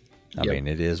beating. I mean,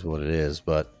 it is what it is,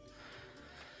 but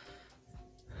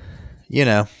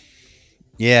yeah,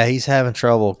 he's having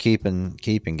trouble keeping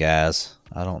guys.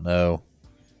 I don't know.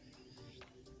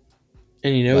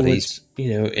 And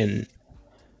and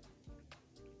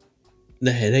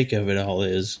the headache of it all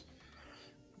is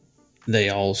they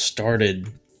all started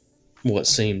what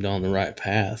seemed on the right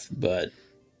path, but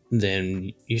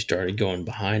then you started going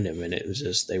behind them, and it was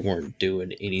just they weren't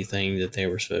doing anything that they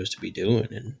were supposed to be doing.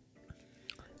 And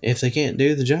if they can't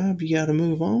do the job, you got to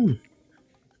move on.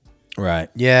 Right.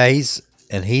 Yeah, he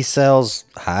sells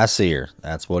High Seer.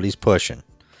 That's what he's pushing.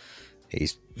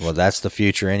 That's the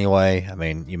future anyway. I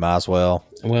mean, you might as well.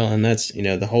 Well, and that's,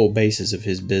 the whole basis of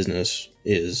his business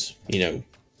is,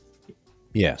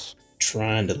 yes,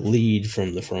 trying to lead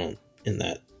from the front in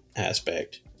that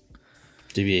aspect,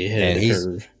 to be ahead of the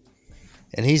curve.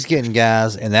 And he's getting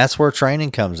guys, and that's where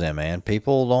training comes in, man.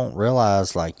 People don't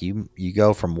realize, like, you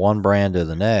go from one brand to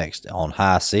the next on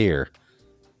High Seer.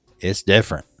 It's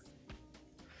different.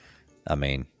 I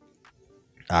mean,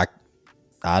 I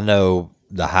know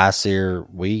the High Seer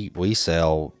we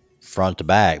sell front to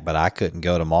back, but I couldn't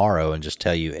go tomorrow and just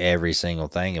tell you every single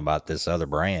thing about this other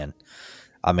brand.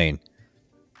 I mean,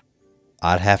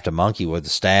 I'd have to monkey with the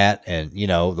stat, and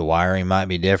the wiring might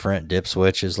be different. Dip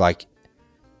switches, like,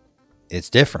 it's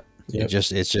different. Yep.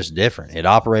 It's just different. It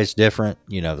operates different.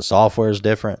 The software is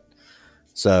different.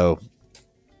 So,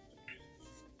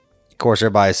 of course,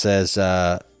 everybody says,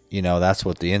 that's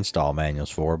what the install manual's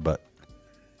for, but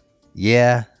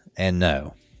yeah and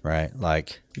no, right?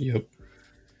 Like, yep.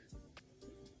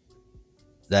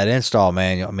 That install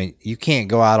manual, I mean, you can't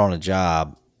go out on a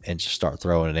job and just start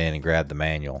throwing it in and grab the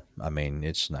manual. I mean,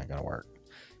 it's not going to work.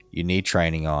 You need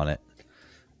training on it.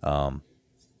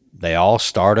 They all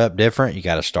start up different. You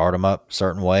got to start them up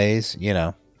certain ways,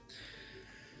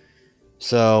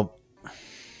 So,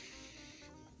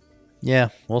 yeah,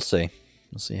 we'll see.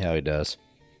 We'll see how he does.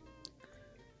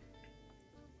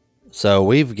 So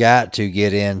we've got to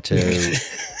get into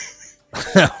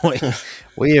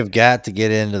we have got to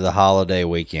get into the holiday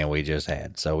weekend we just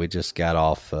had. So we just got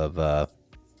off of a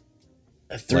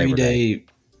 3-day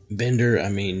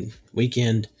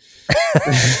weekend.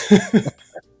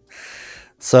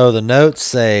 So the notes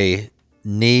say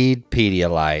need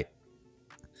Pedialyte.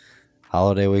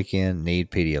 Holiday weekend,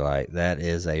 need Pedialyte. That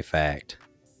is a fact.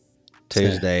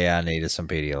 Tuesday, I needed some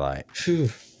Pedialyte.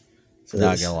 So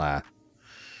not gonna lie.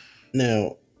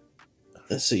 Now,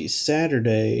 let's see.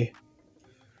 Saturday,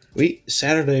 we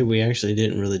actually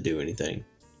didn't really do anything.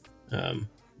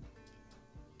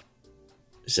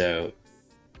 So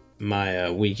my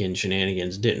weekend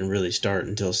shenanigans didn't really start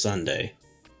until Sunday.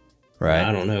 Right.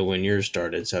 I don't know when yours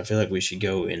started, so I feel like we should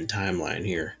go in timeline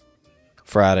here.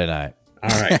 Friday night.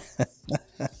 All right.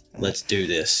 Let's do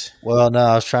this. Well, no,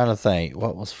 I was trying to think.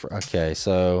 What was okay?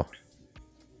 So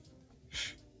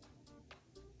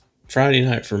Friday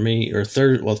night for me, or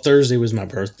Thursday was my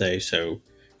birthday, so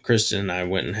Kristen and I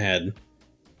went and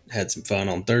had some fun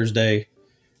on Thursday.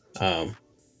 I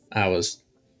was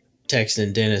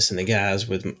texting Dennis and the guys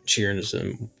with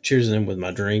cheersing them with my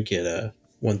drink at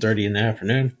 1:30 in the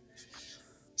afternoon.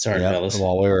 Sorry, fellas.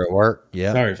 While we were at work.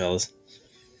 Yeah. Sorry, fellas.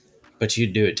 But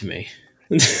you'd do it to me.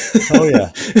 Oh,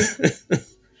 yeah.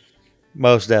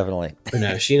 Most definitely. But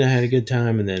no, she and I had a good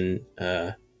time, and then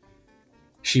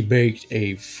she baked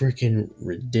a freaking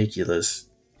ridiculous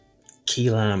key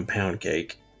lime pound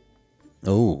cake.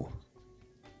 Ooh.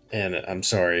 And I'm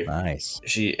sorry. Nice.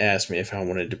 She asked me if I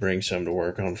wanted to bring some to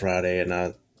work on Friday, and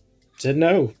I said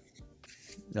no.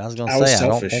 I was gonna I was say I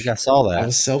don't think selfish. I saw I that.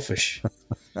 was selfish.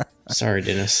 Sorry,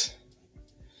 Dennis.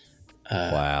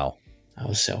 Wow. I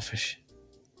was selfish.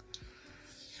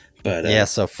 But Yeah.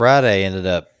 So Friday ended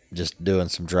up just doing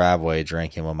some driveway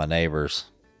drinking with my neighbors.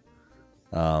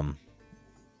 I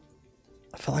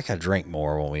feel like I drink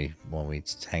more when we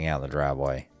hang out in the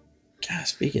driveway. God,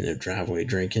 speaking of driveway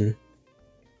drinking,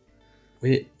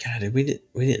 we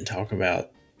didn't talk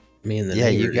about me and the Yeah,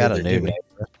 you neighbor got a either, new did we?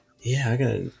 neighbor.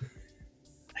 Yeah,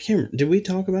 I can't. Did we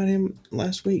talk about him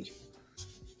last week?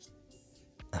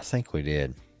 I think we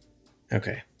did.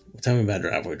 Okay, well, tell me about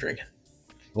driveway drinking.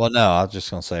 Well, no, I was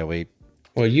just gonna say we.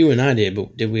 Well, you and I did,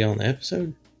 but did we on the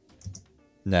episode?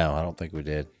 No, I don't think we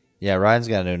did. Yeah, Ryan's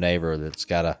got a new neighbor that's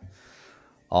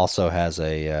also has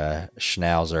a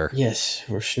schnauzer. Yes,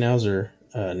 we're Schnauzer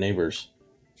neighbors.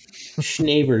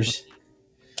 Schneighbors.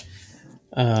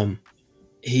 Um,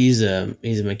 he's a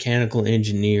mechanical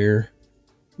engineer,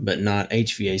 but not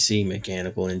HVAC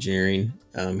mechanical engineering.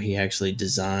 He actually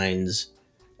designs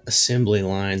assembly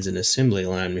lines and assembly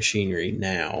line machinery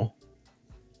now.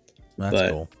 That's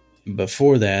But cool.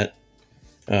 before that,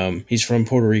 he's from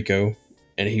Puerto Rico,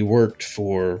 and he worked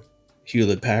for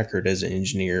Hewlett Packard as an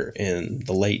engineer in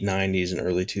the late 90s and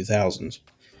early 2000s.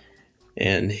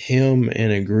 And him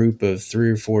and a group of 3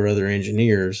 or 4 other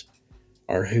engineers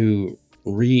are who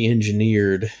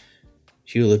re-engineered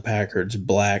Hewlett Packard's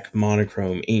black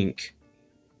monochrome ink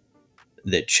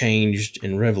that changed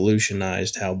and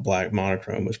revolutionized how black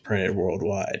monochrome was printed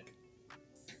worldwide.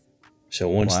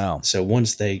 Wow. So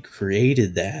once they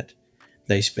created that,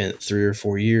 they spent 3 or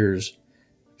 4 years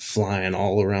flying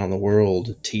all around the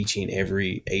world teaching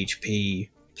every HP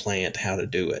plant how to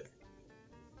do it,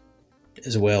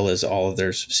 as well as all of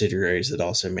their subsidiaries that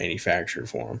also manufactured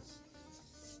for them.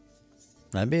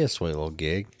 That'd be a sweet little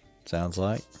gig. Sounds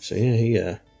like. So yeah, he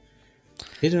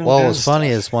did all Well, kinds what's of funny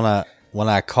stuff. is when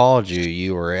I called you,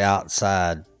 you were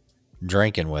outside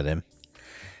drinking with him,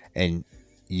 and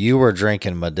you were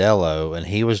drinking Modelo, and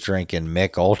he was drinking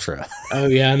Mick Ultra, Oh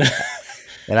yeah, I know.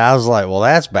 and I was like, "Well,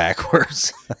 that's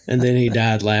backwards." And then he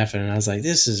died laughing, and I was like,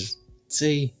 "This is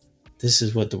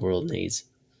what the world needs."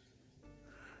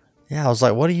 Yeah, I was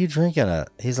like, "What are you drinking?"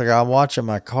 He's like, "I'm watching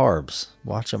my carbs,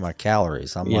 watching my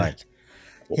calories." I'm Yeah. like,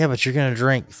 "Yeah, but you're gonna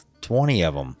drink 20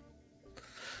 of them.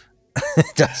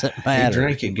 It doesn't He matter."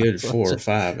 drank a good 4 or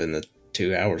 5 in the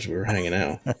 2 hours we were hanging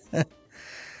out.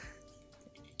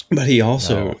 But he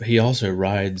also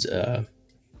rides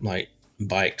like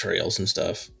bike trails and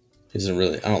stuff. He doesn't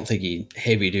really. I don't think he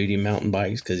heavy duty mountain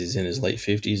bikes because he's in his late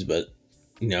 50s. But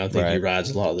I think he Right. rides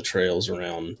a lot of the trails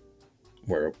around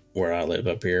where I live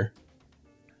up here.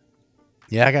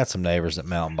 Yeah, I got some neighbors that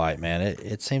mountain bike, man.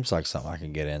 It seems like something I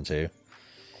can get into.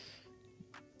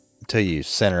 Until you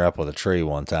center up with a tree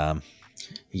one time.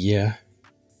 Yeah,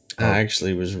 I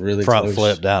actually was really Front close.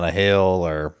 flip down a hill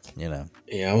or,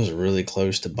 Yeah, I was really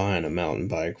close to buying a mountain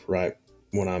bike right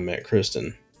when I met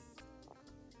Kristen,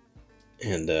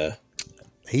 and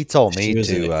he told me she was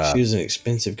to, an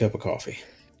expensive cup of coffee.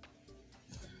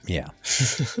 yeah.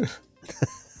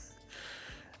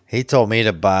 He told me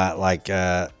to buy, like,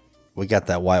 we got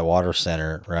that Whitewater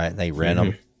Center, right? And they rent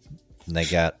them. And they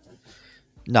got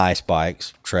nice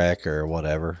bikes, Trek or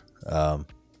whatever.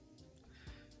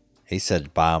 He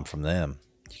said buy them from them.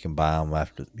 You can buy them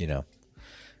after,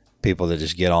 people that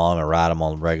just get on or ride them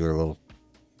on regular little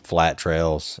flat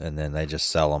trails, and then they just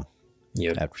sell them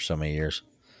after so many years.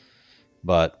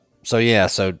 But so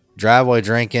driveway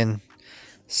drinking.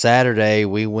 Saturday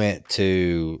we went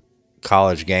to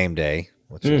College Game Day,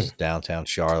 which was downtown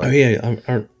Charlotte. Oh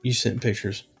yeah, you sent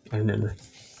pictures. I remember.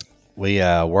 We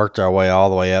worked our way all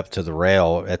the way up to the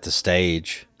rail at the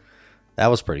stage. That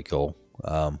was pretty cool.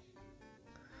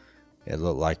 It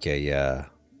looked like a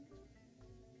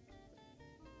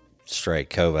straight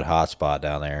COVID hotspot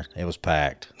down there. It was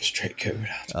packed. Straight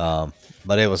COVID.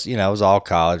 But it was, it was all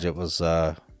college. It was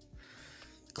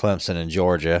Clemson and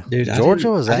Georgia. Dude, Georgia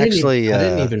was actually. I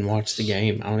didn't even watch the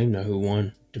game. I don't even know who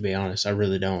won. To be honest, I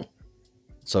really don't.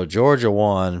 So Georgia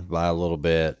won by a little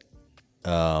bit,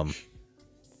 but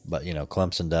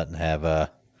Clemson doesn't have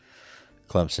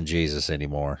Clemson Jesus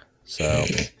anymore. So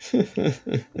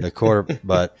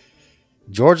but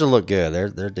Georgia looked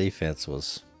good. Their defense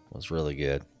was really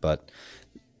good, but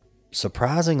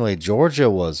surprisingly, Georgia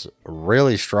was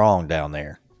really strong down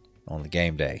there on the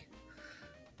game day.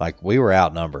 Like, we were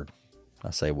outnumbered. I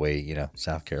say we,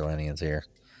 South Carolinians here.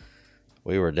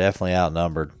 We were definitely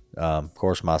outnumbered. Of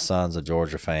course, my son's a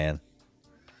Georgia fan.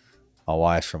 My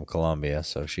wife's from Columbia,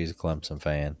 so she's a Clemson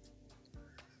fan.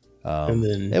 And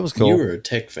then It was you cool. were a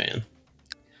Tech fan.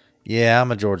 Yeah,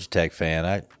 I'm a Georgia Tech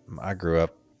fan. I grew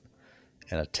up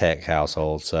in a Tech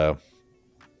household, so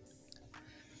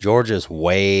Georgia's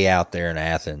way out there in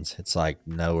Athens. It's like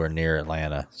nowhere near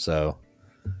Atlanta. So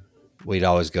we'd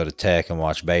always go to Tech and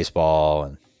watch baseball.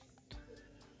 And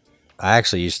I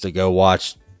actually used to go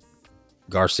watch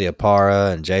Garcia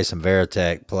Parra and Jason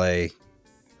Varitek play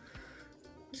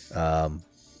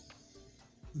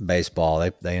baseball.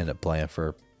 They ended up playing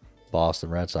for Boston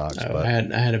Red Sox. Oh, But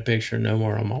I had a picture of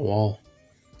Nomar on my wall.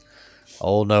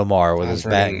 old Nomar with his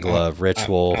bat and glove, Rich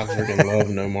Wolf. I freaking love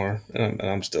Nomar. And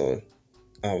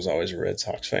I was always a Red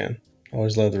Sox fan. I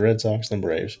always loved the Red Sox and the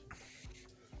Braves.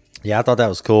 Yeah, I thought that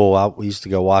was cool. We used to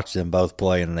go watch them both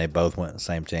play, and they both went the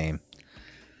same team.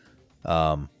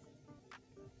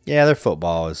 Yeah, their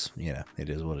football is, it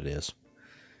is what it is.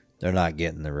 They're not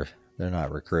getting they're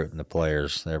not recruiting the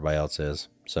players. Everybody else is.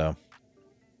 So,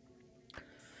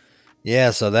 yeah,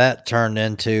 so that turned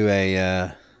into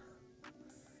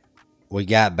we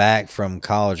got back from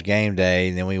college game day,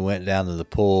 and then we went down to the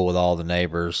pool with all the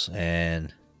neighbors,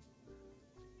 and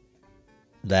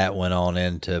that went on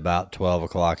into about 12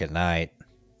 o'clock at night.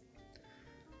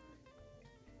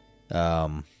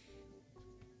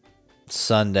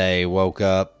 Sunday, woke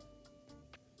up.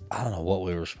 I don't know what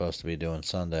we were supposed to be doing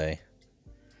Sunday.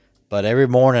 But every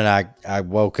morning I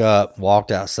woke up,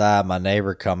 walked outside. My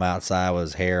neighbor come outside with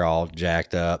his hair all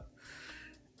jacked up.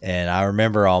 And I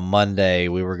remember on Monday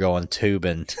we were going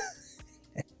tubing.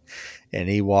 And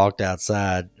he walked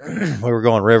outside. We were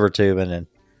going river tubing. And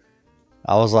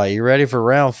I was like, "You ready for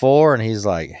round 4?" And he's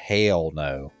like, "Hell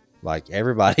no." Like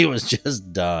everybody was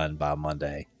just done by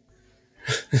Monday.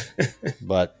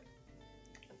 But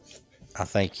I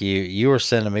think you were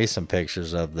sending me some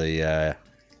pictures of the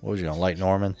what was you on Lake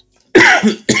Norman?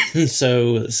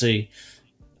 So let's see.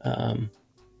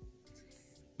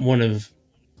 One of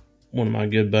my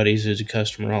good buddies is a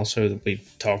customer also that we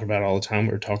talk about all the time.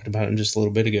 We were talking about him just a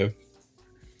little bit ago.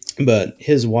 But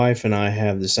his wife and I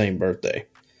have the same birthday.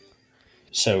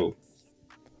 So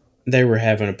they were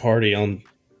having a party on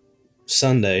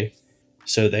Sunday.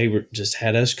 So they were just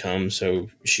had us come so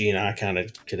she and I kind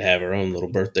of could have our own little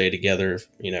birthday together,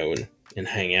 and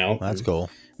hang out. That's cool.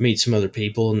 Meet some other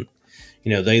people. And,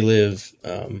 they live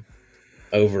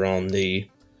over on the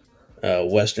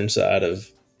western side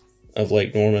of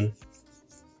Lake Norman.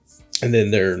 And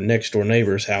then their next door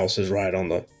neighbor's house is right on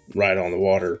the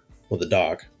water with a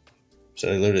dock. So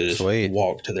they literally just Sweet.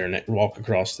 walk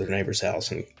across their neighbor's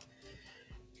house and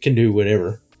can do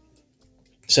whatever.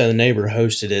 So the neighbor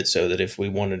hosted it so that if we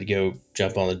wanted to go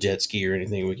jump on the jet ski or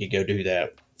anything, we could go do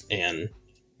that and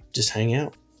just hang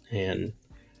out. And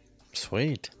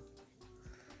Sweet.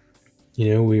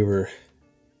 we were,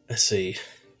 let's see,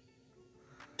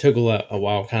 took a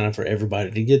while kind of for everybody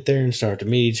to get there and start to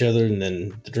meet each other, and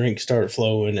then the drinks started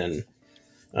flowing. And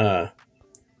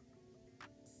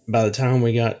by the time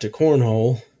we got to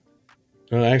cornhole,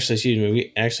 no, actually, excuse me,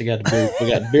 we actually got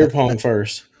to beer pong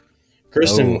first.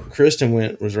 Kristen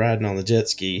was riding on the jet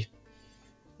ski,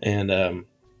 and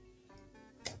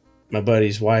my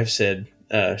buddy's wife said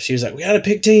she was like, "We got to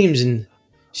pick teams," and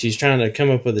she's trying to come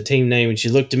up with a team name, and she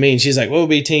looked at me and she's like, "What would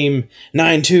be team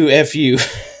 92FU?"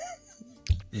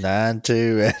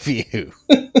 92FU.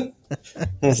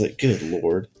 I was like, "Good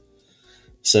Lord!"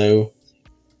 So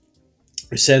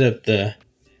we set up the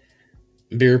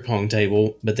beer pong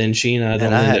table, but then she and I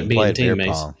don't end up being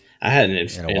teammates. I hadn't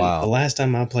in a while. The last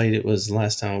time I played it was the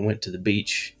last time I went to the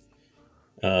beach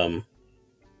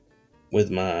with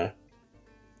my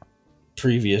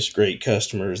previous great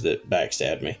customers that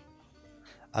backstabbed me.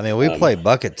 I mean, we play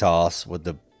bucket toss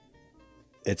with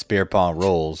it's beer pong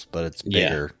rules, but it's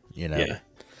bigger, Yeah.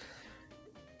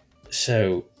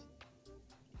 So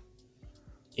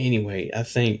anyway, I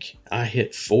think I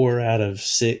hit 4 out of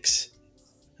 6.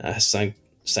 I sank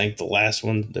the last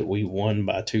one that we won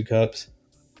by 2 cups.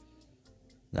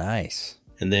 Nice.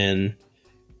 And then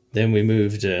we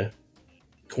moved to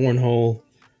cornhole.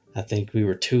 I think we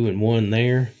were 2-1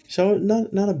 there. So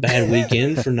not a bad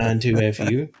weekend for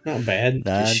 92FU. Not bad.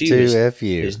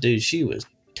 92FU. Dude, she was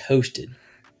toasted.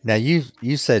 Now you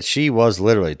said she was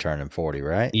literally turning 40,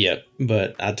 right? Yep,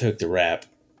 but I took the rap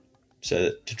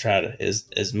so to try to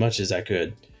as much as I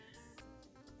could.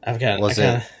 Was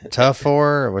it tough for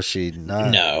her, or was she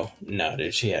not? No,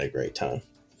 dude, she had a great time.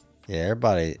 Yeah,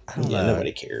 everybody.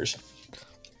 Nobody cares.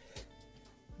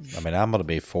 I mean, I'm gonna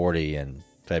be 40 in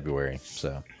February,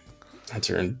 so I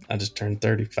just turned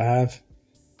 35.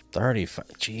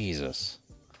 35. Jesus.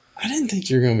 I didn't think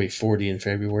you were gonna be 40 in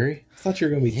February. I thought you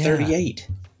were gonna be 38.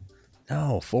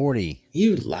 No, 40.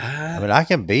 You lied. I mean, I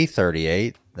can be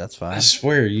 38. That's I fine.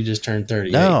 swear you just turned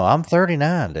 38. No, I'm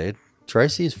 39, dude.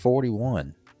 Tracy's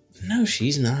 41. No,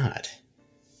 she's not.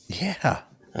 Yeah.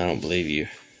 I don't believe you.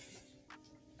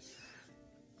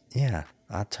 Yeah.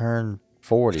 I turned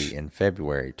 40 in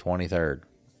February 23rd.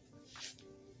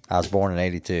 I was born in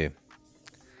 82.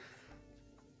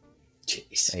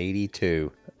 Jeez.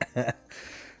 82.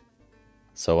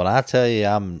 So when I tell you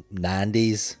I'm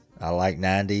 90s, I like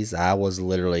 90s, I was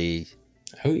literally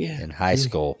Oh, yeah. in high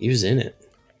school. He was in it.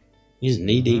 He was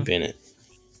knee deep in it.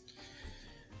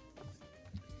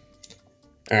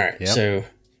 All right. Yep. So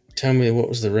tell me, what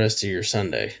was the rest of your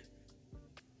Sunday?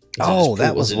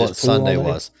 That was what Sunday all day?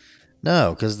 was.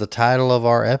 No, because the title of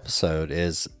our episode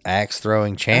is Axe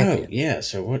Throwing Champion. Oh, yeah.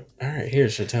 So what? All right. Here.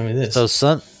 So tell me this. So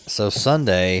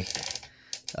Sunday,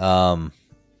 my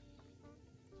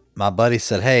buddy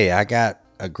said, "Hey, I got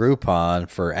a Groupon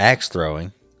for axe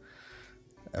throwing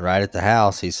right at the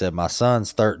house." He said, "My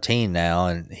son's 13 now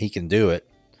and he can do it,"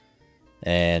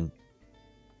 and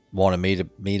wanted me to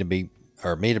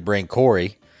bring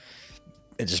Corey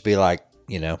and just be like,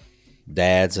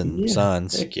 dads and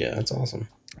sons. Heck yeah, that's awesome.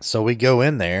 So we go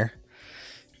in there,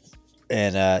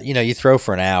 and you throw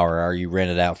for an hour, or you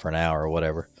rent it out for an hour or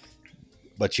whatever.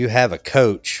 But you have a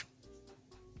coach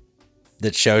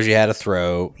that shows you how to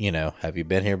throw. Have you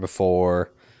been here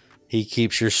before? He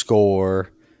keeps your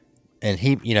score, and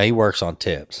he works on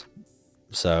tips,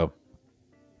 so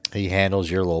he handles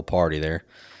your little party there.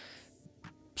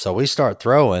 So we start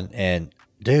throwing, and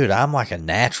dude, I'm like a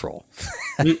natural.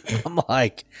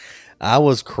 I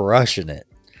was crushing it.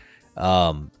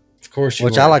 Of course,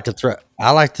 Which I like to throw.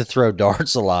 I like to throw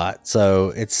darts a lot, so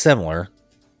it's somewhat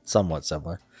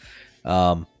similar.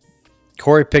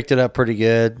 Corey picked it up pretty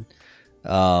good.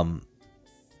 My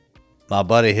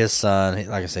buddy, his son,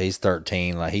 like I say, he's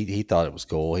 13. Like he thought it was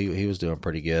cool. He was doing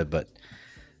pretty good. But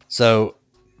so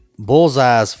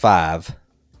bullseye's 5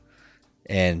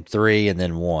 and 3 and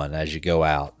then 1 as you go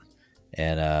out,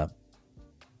 and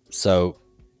so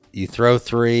you throw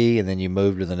 3 and then you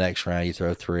move to the next round. You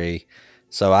throw 3.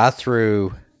 So I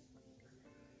threw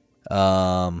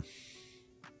 3,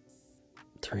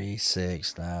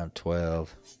 6, 9,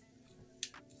 12.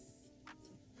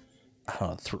 I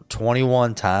don't know,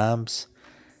 21 times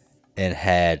and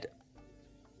had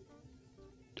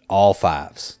all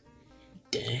 5s.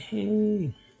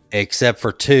 Dang. Except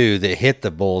for 2 that hit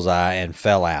the bullseye and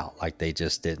fell out. Like they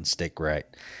just didn't stick right.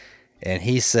 And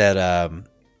he said, "Man,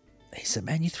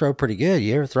 you throw pretty good.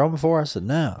 You ever thrown before?" I said,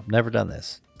 "No, I've never done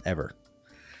this, ever.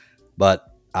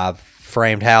 But I've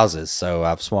framed houses, so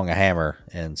I've swung a hammer."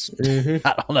 And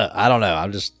I don't know. I don't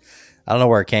know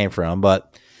where it came from.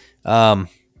 But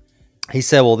he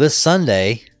said, "Well, this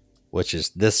Sunday, which is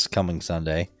this coming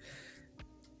Sunday,"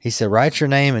 he said, "Write your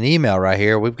name and email right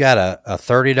here. We've got a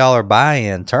 $30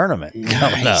 buy-in tournament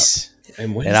coming up."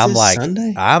 And I'm like,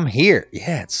 Sunday? "I'm here."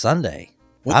 Yeah, it's Sunday.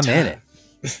 I'm in it.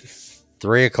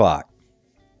 3:00.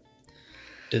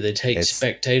 Do they take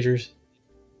spectators?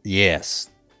 Yes.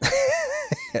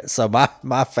 So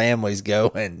my family's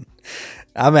going.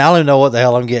 I mean, I don't even know what the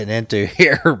hell I'm getting into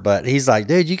here, but he's like,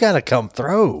 "Dude, you got to come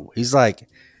through." He's like,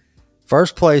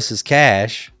 "First place is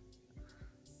cash.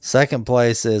 Second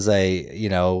place is a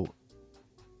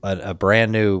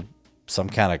brand new, some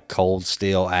kind of cold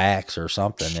steel axe or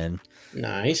something. And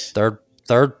Nice.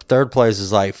 third place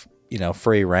is like,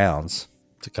 free rounds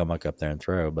to come up there and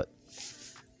throw." But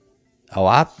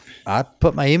I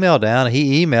put my email down.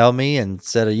 He emailed me and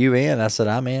said, "Are you in?" I said,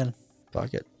 "I'm in.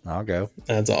 Fuck it. I'll go."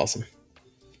 That's awesome.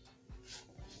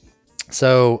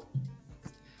 So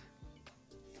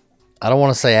I don't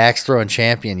want to say axe throwing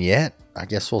champion yet. I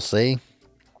guess we'll see.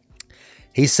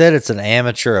 He said it's an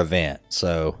amateur event,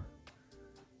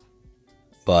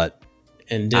 but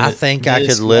I think I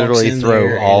could literally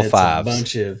throw all 5s. A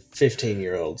bunch of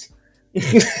 15-year-olds.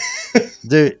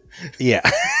 Dude, yeah.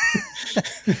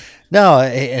 No,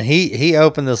 and he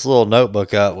opened this little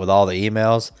notebook up with all the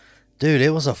emails. Dude, it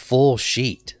was a full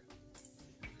sheet.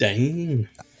 Dang.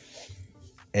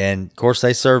 And of course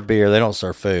they serve beer. They don't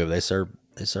serve food. They serve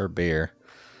beer.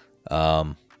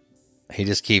 He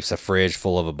just keeps a fridge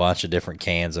full of a bunch of different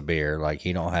cans of beer. Like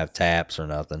he don't have taps or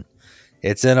nothing.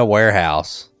 It's in a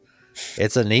warehouse.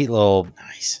 It's a neat little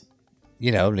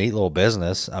neat little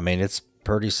business. I mean, it's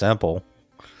pretty simple.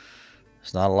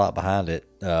 There's not a lot behind it.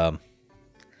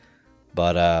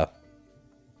 But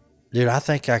dude, I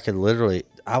think I could literally,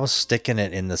 I was sticking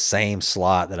it in the same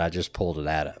slot that I just pulled it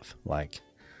out of. Like,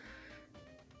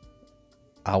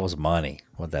 I was money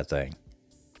with that thing.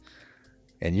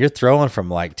 And you're throwing from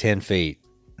like 10 feet.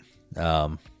 I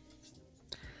don't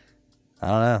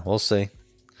know. We'll see.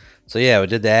 So yeah, we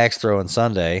did the axe throwing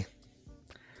Sunday.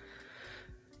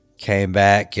 Came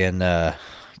back and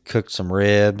cooked some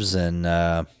ribs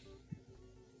and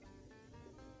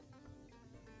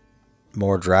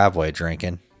more driveway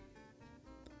drinking.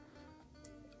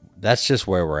 That's just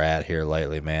where we're at here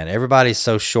lately, man. Everybody's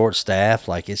so short-staffed,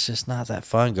 like it's just not that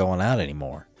fun going out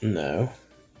anymore. No.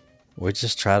 We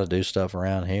just try to do stuff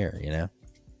around here, you know.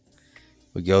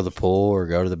 We go to the pool or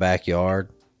go to the backyard.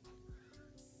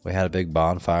 We had a big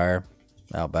bonfire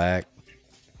out back.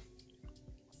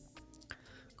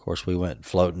 Of course, we went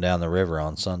floating down the river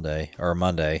on Sunday or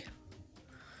Monday.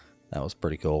 That was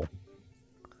pretty cool.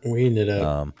 We ended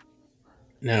up.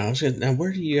 Now,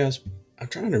 where do you guys? I'm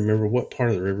trying to remember what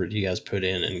part of the river do you guys put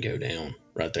in and go down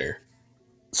right there.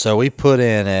 So we put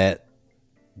in at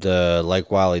the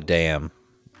Lake Wiley Dam,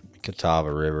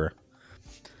 Catawba River.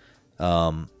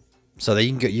 So that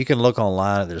you can look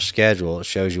online at their schedule. It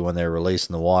shows you when they're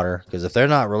releasing the water. Because if they're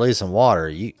not releasing water,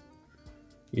 you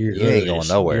ain't going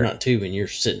nowhere. You're not tubing. You're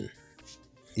sitting.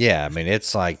 Yeah, I mean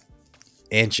it's like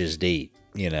inches deep.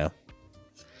 You know.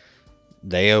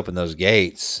 They opened those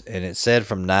gates, and it said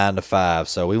from 9 to 5.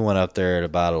 So we went up there at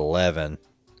about 11,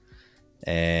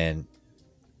 and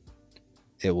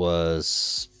it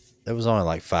was only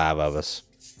like 5 of us.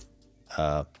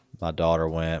 My daughter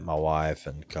went, my wife,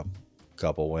 and a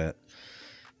couple went,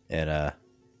 and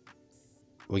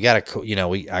we got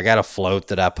I got a float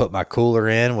that I put my cooler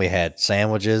in. We had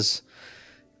sandwiches.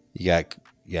 You got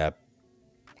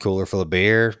cooler full of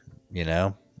beer. You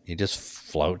know, you just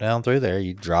float down through there.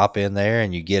 You drop in there,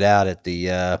 and you get out at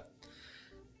the. I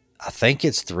think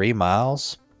it's 3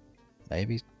 miles,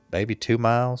 maybe 2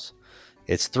 miles.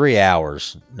 It's 3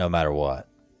 hours, no matter what.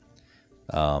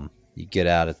 You get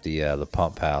out at the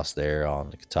pump house there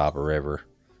on the Catawba River,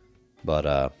 but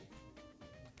of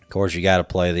course you got to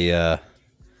play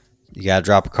you got to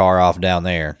drop a car off down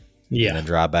there, and then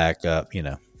drive back up, you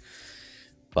know.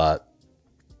 But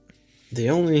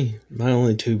my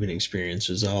only tubing experience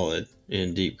was all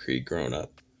in Deep Creek growing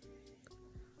up.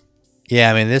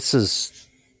 Yeah, I mean this is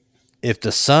if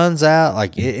the sun's out,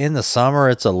 like in the summer,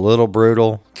 it's a little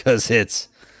brutal because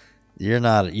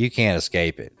you can't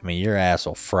escape it. I mean, your ass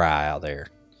will fry out there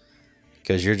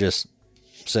because you're just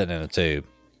sitting in a tube.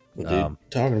 Well,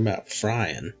 dude, talking about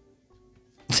frying.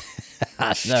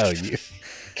 I know you.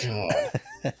 God.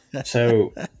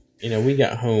 So, we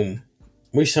got home.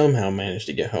 We somehow managed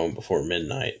to get home before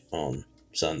midnight on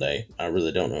Sunday. I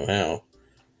really don't know how.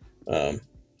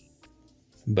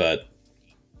 But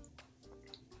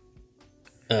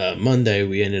Monday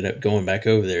we ended up going back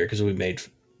over there because we made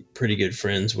pretty good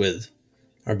friends with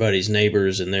our buddy's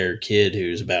neighbors and their kid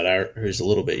who's a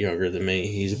little bit younger than me.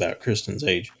 He's about Kristen's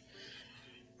age.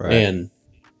 Right. And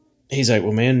he's like,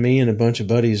 well, man, me and a bunch of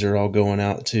buddies are all going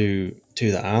out to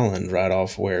the island right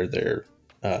off where their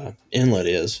inlet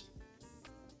is.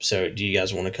 So do you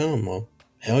guys want to come? Well,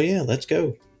 hell yeah, let's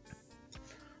go.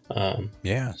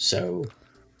 Yeah. So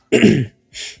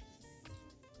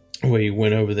we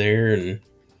went over there, and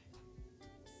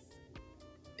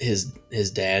his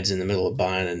dad's in the middle of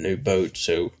buying a new boat,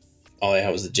 so all I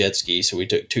had was the jet ski. So we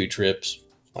took 2 trips.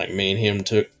 Like me and him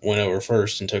went over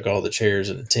first and took all the chairs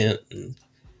and the tent, and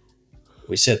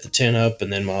we set the tent up.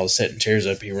 And then while I was setting chairs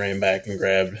up, he ran back and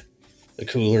grabbed the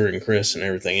cooler and Chris and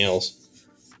everything else.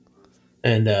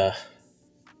 And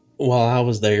while I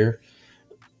was there,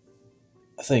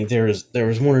 I think there was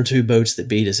 1 or 2 boats that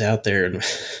beat us out there, and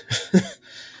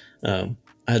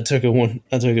I took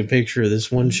a picture of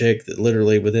this one chick that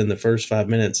literally within the first 5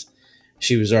 minutes,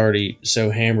 she was already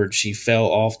so hammered she fell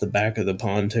off the back of the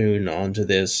pontoon onto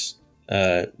this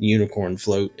unicorn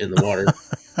float in the water.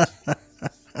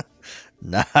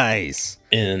 Nice.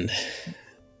 And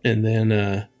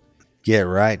then get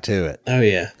right to it. Oh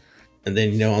yeah. And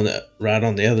then right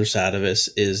on the other side of us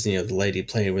is the lady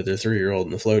playing with her 3-year-old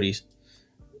in the floaties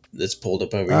that's pulled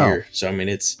up over here. So I mean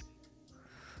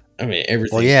everything.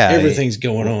 Well, yeah, everything's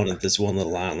going on at this one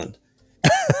little island.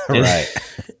 Right.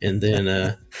 And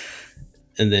then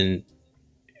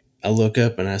I look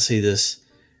up and I see this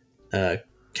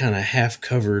kind of half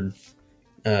covered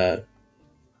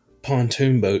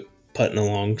pontoon boat putting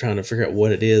along, trying to figure out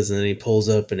what it is. And then he pulls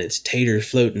up and it's Tater's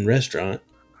Floating Restaurant.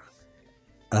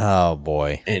 Oh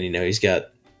boy. And he's got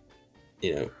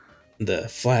the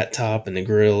flat top and the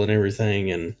grill and everything,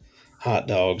 and hot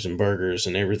dogs and burgers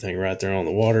and everything right there on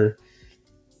the water.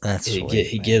 That's sweet,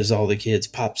 he gives all the kids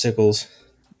popsicles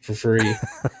for free.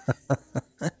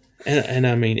 and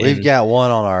I mean, we've got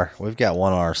one on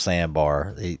our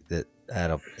sandbar.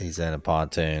 He's in a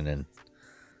pontoon, and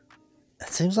it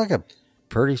seems like a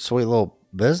pretty sweet little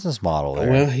business model there.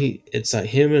 Well, it's like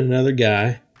him and another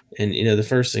guy. And, the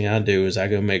first thing I do is I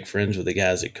go make friends with the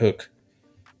guys that cook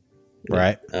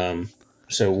Right.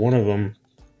 So one of them,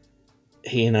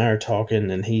 he and I are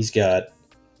talking, and he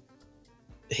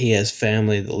has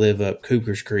family that live up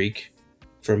Cooper's Creek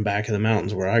from back in the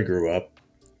mountains where I grew up.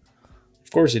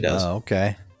 Of course he does. Oh,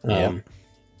 okay. Yep.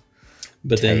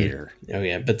 But Tater.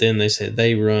 but then they said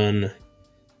they run,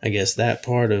 I guess, that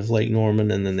part of Lake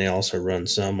Norman, and then they also run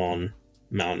some on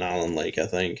Mountain Island Lake, I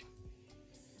think.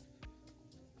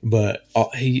 But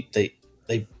they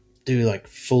do like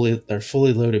their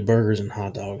fully loaded burgers and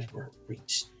hot dogs were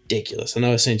ridiculous. I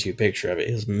know I sent you a picture of it.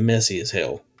 It was messy as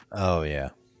hell. Oh, yeah.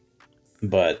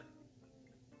 But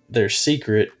their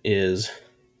secret is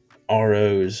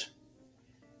RO's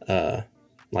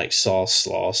like sauce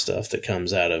slaw stuff that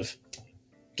comes out of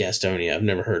Gastonia. I've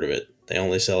never heard of it. They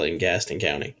only sell it in Gaston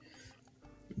County.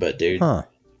 But dude,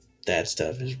 that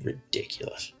stuff is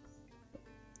ridiculous.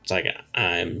 It's like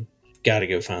I'm got to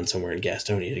go find somewhere in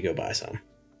Gastonia to go buy some.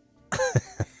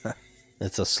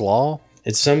 It's a slaw?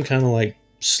 It's some kind of like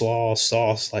slaw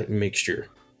sauce like mixture.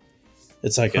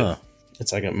 It's like a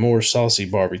more saucy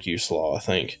barbecue slaw, I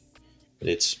think. But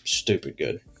it's stupid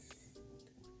good.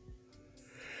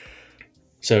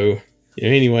 So,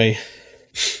 anyway,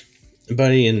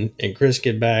 Buddy and Chris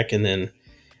get back, and then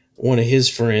one of his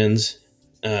friends,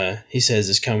 he says,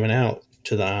 is coming out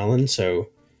to the island. So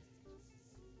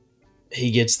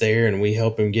he gets there, and we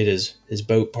help him get his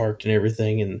boat parked and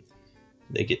everything, and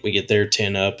we get their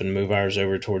tent up and move ours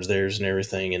over towards theirs and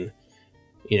everything, and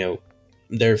he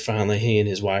and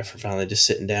his wife are finally just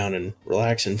sitting down and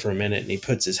relaxing for a minute, and he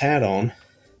puts his hat on,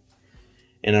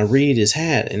 and I read his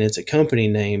hat, and it's a company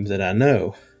name that I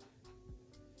know.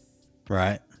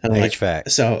 Right. I'm HVAC. Like,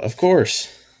 so, of course,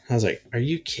 I was like, are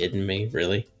you kidding me,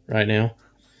 really, right now?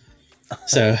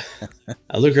 So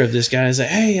I look up this guy and I say,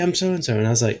 hey, I'm so-and-so. And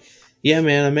I was like, yeah,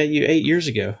 man, I met you 8 years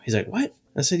ago. He's like, what?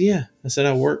 I said, yeah. I said,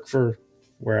 I work for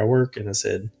where I work. And I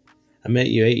said, I met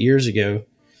you 8 years ago.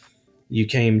 You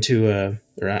came to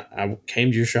I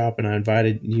came to your shop, and I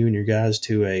invited you and your guys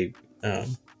to a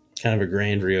kind of a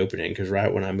grand reopening, because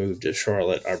right when I moved to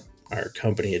Charlotte, our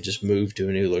company had just moved to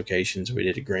a new location, so we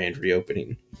did a grand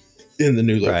reopening in the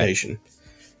new location.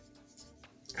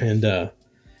 Right. And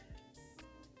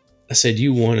I said,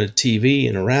 you won a TV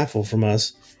and a raffle from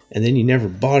us, and then you never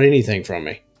bought anything from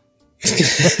me.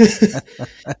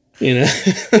 Yeah,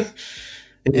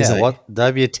 like, what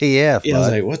WTF? Yeah, I was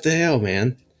like, what the hell,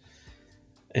 man?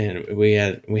 And we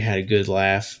had a good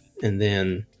laugh, and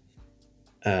then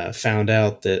found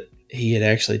out that he had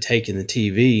actually taken the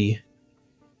TV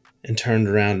and turned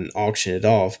around and auctioned it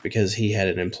off because he had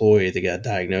an employee that got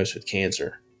diagnosed with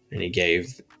cancer, and he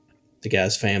gave the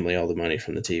guy's family all the money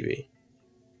from the TV.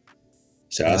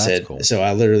 So I said, cool. So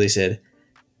I literally said,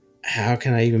 how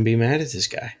can I even be mad at this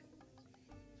guy?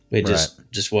 It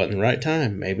just wasn't the right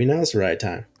time. Maybe now's the right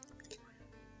time.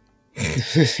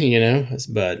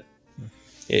 But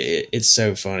it's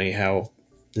so funny how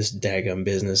this daggum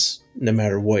business, no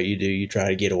matter what you do, you try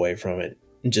to get away from it.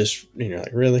 Just, like,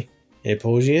 really? It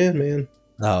pulls you in, man.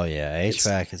 Oh, yeah.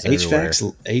 HVAC is everywhere.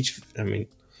 I mean,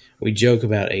 we joke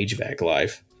about HVAC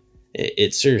life.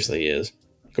 It seriously is.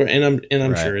 And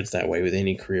I'm sure it's that way with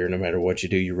any career. No matter what you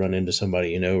do, you run into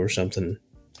somebody or something.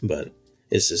 But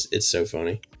it's so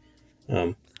funny.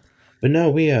 But no,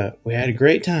 we had a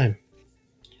great time.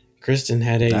 Kristen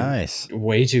had a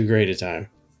way too great a time.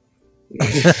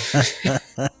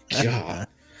 God.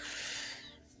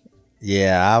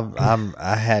 Yeah,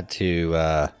 I had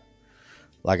to,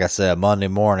 like I said, Monday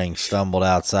morning, stumbled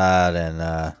outside,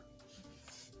 and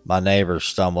my neighbor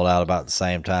stumbled out about the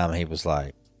same time. He was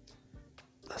like,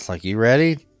 I was like, you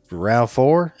ready for round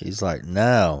 4? He's like,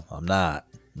 no, I'm not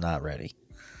ready.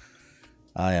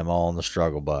 I am on the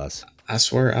struggle bus. I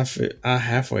swear, I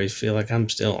halfway feel like I'm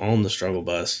still on the struggle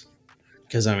bus,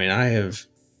 because I mean, I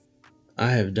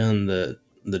have done the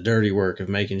dirty work of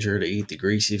making sure to eat the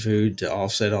greasy food to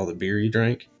offset all the beer you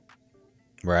drank.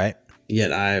 Right.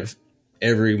 Yet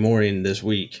every morning this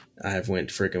week, I have went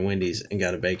to frickin' Wendy's and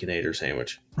got a Baconator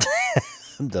sandwich.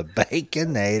 The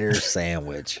Baconator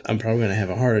sandwich. I'm probably gonna have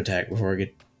a heart attack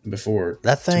before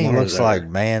that thing looks like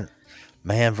man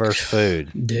versus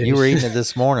food. Dude. You were eating it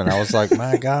this morning. I was like,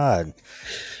 my God,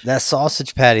 that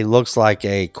sausage patty looks like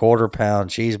a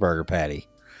 1/4-pound cheeseburger patty.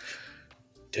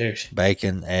 Dude,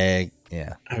 bacon, egg,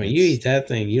 yeah. I mean, you eat that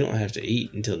thing, you don't have to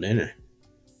eat until dinner.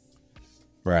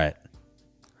 Right.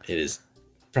 It is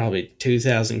probably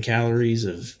 2,000 calories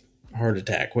of heart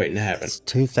attack waiting to happen. It's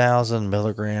 2,000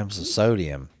 milligrams of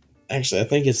sodium. Actually, I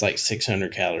think it's like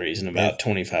 600 calories and about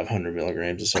 2,500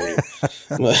 milligrams of sodium.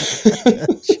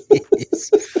 Jeez.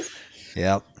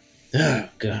 Yep. Oh,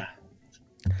 God.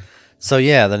 So,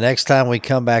 yeah, the next time we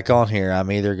come back on here,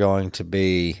 I'm either going to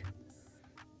be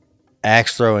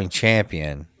axe throwing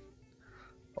champion,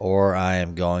 or I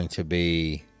am going to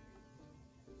be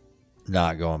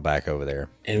not going back over there.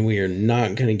 And we are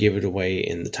not going to give it away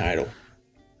in the title.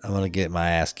 I'm going to get my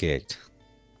ass kicked.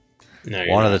 No,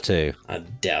 one of the two. I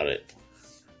doubt it.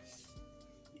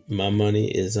 My money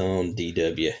is on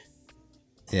DW.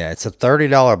 Yeah, it's a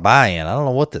 $30 buy-in. I don't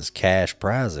know what this cash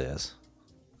prize is.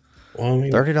 Well, I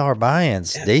mean, $30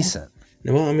 buy-in's decent.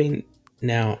 Well, I mean,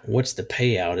 now what's the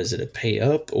payout? Is it a pay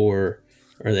up, or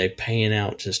are they paying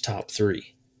out just top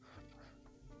 3?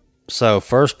 So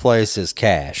first place is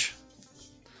cash.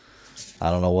 I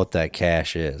don't know what that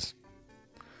cash is.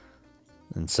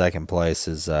 And second place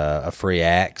is a free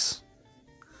axe.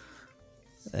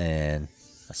 And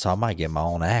so I might get my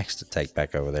own axe to take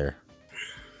back over there.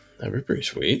 That'd be pretty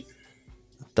sweet.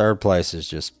 Third place is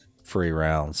just free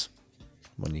rounds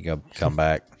when you come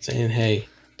back. Saying, hey,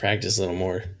 practice a little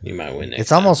more, you might win next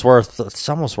It's almost worth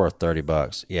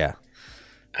 $30. Yeah.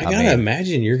 I gotta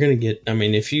imagine you're gonna get. I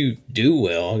mean, if you do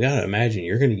well, I gotta imagine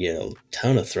you're gonna get a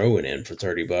ton of throwing in for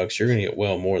 $30. You're gonna get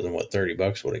well more than what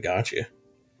 $30 would have got you.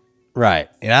 Right,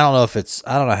 and I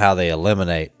don't know how they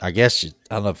eliminate. I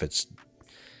don't know if it's,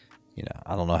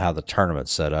 I don't know how the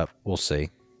tournament's set up. We'll see.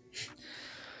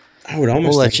 I would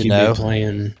almost let you know. Be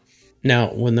playing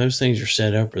now when those things are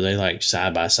set up. Are they like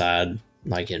side by side,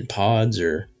 like in pods,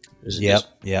 or is it?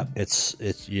 Yep.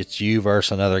 It's you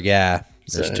versus another guy.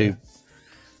 There's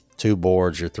two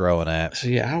boards you're throwing at. So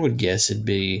yeah, I would guess it'd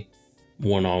be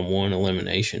 1-on-1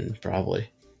 elimination,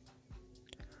 probably.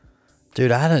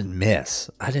 Dude, I didn't miss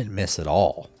at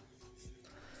all.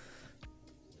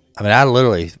 I mean, I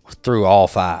literally threw all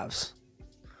 5s.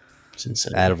 It's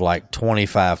insane. Out of like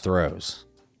 25 throws.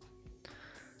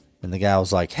 And the guy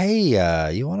was like,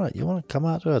 "Hey, you wanna come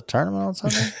out to a tournament on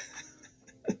Sunday?"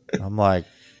 I'm like,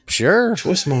 "Sure."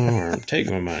 Twist my arm, take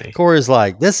my money. Corey's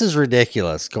like, "This is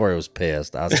ridiculous." Corey was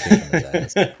pissed. I was kicking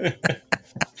his ass.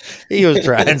 He was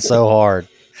trying so hard.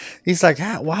 He's like,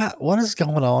 "Why? What is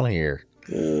going on here?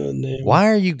 Why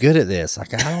are you good at this?"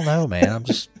 Like, I don't know, man.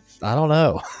 I don't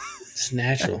know. It's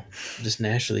natural. Just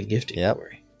naturally gifted. Yep.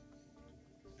 Corey.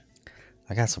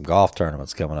 I got some golf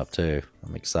tournaments coming up too.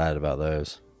 I'm excited about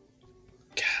those.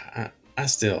 God,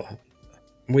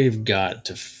 we've got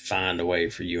to find a way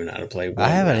for you and I to play one I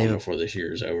haven't round even before this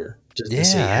year is over. Just to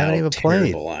see I haven't even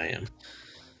terrible played. I am.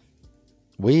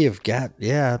 We have got,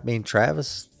 I mean,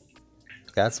 Travis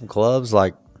got some clubs.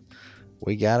 Like,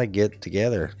 we got to get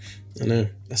together. I know.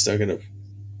 I still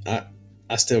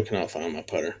cannot find my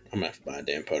putter. I'm going to have to buy a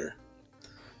damn putter.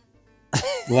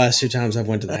 The last 2 times I've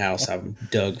went to the house, I've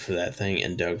dug for that thing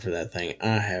and dug for that thing.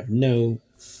 I have no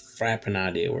frapping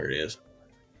idea where it is.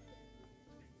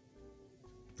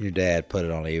 Your dad put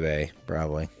it on eBay,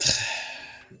 probably.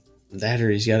 That or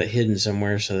he's got it hidden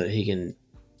somewhere so that he can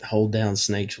hold down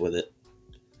snakes with it.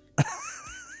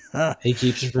 He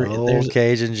keeps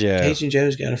Cajun Joe. Cajun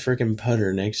Joe's got a freaking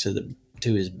putter next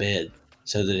to his bed,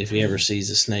 so that if he ever sees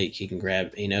a snake,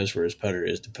 he knows where his putter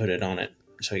is to put it on it,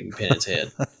 so he can pin its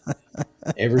head.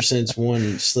 Ever since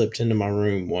one slipped into my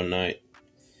room one night,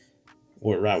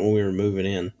 right when we were moving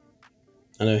in,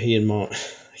 I know he and Mom.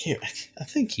 I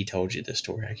think he told you this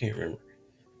story. I can't remember.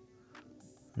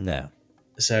 No.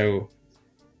 So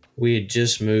we had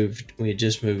just moved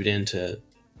into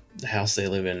the house they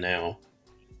live in now,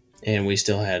 and we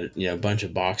still had a bunch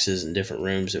of boxes and different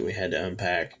rooms that we had to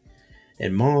unpack.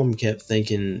 And Mom kept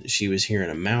thinking she was hearing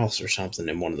a mouse or something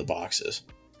in one of the boxes.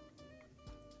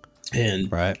 And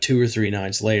 2 or 3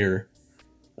 nights later,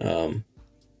 Dad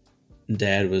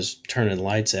was turning the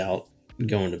lights out,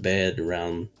 going to bed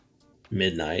around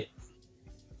midnight,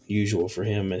 usual for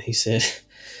him, and he said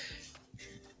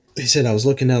I was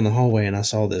looking down the hallway and I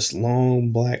saw this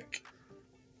long black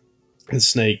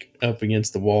snake up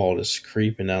against the wall just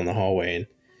creeping down the hallway, and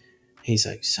he's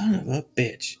like, "Son of a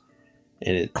bitch."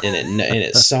 And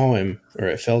it saw him, or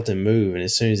it felt him move, and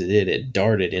as soon as it did, it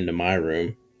darted into my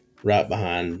room right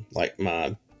behind like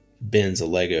my bins of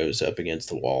Legos up against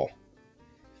the wall.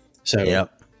 So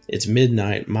It's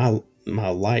midnight, my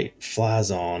light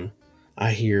flies on.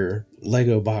 I hear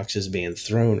Lego boxes being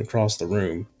thrown across the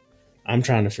room. I'm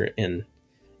trying to and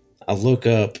I look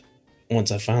up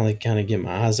once I finally kind of get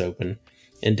my eyes open,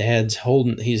 and Dad's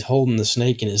holding the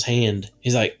snake in his hand.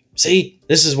 He's like, "See,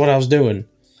 this is what I was doing."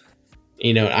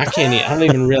 I don't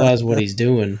even realize what he's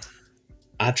doing.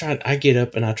 I get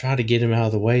up and I try to get him out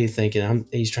of the way, thinking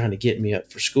he's trying to get me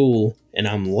up for school, and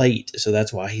I'm late, so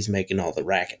that's why he's making all the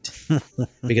racket.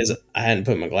 Because I hadn't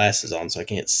put my glasses on, so I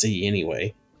can't see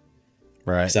anyway.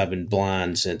 Right. Because I've been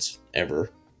blind since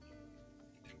ever.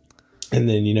 And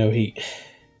then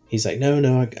he's like,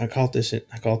 no, I caught this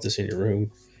in your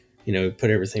room. put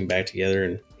everything back together,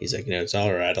 and he's like, it's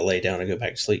all right. I'll lay down and go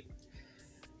back to sleep.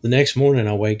 The next morning,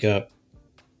 I wake up,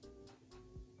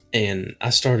 and I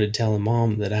started telling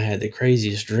Mom that I had the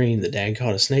craziest dream that Dad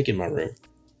caught a snake in my room.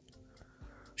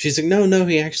 She's like, no,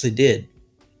 he actually did.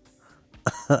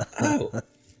 Oh,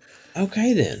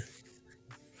 okay then.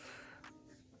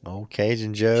 Old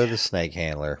Cajun Joe, the snake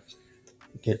handler.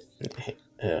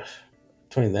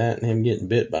 Between that and him getting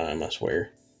bit by him, I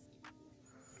swear.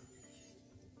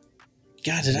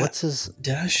 God, did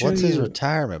I show you? What's his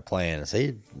retirement plan? Is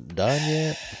he done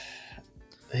yet?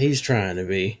 He's trying to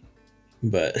be,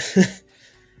 but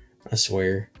I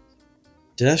swear.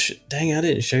 Dang, I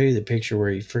didn't show you the picture where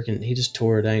he just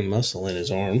tore a dang muscle in his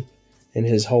arm. And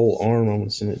his whole arm, I'm going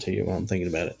to send it to you while I'm thinking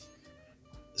about it.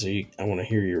 So I want to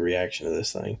hear your reaction to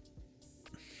this thing.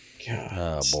 God.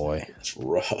 Oh, boy. That's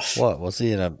rough. What? Was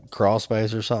he in a crawl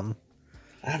space or something?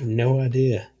 I have no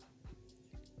idea.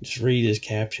 Just read his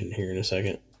caption here in a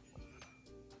second.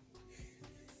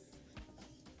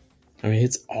 I mean,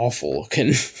 it's awful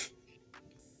looking.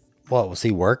 What, was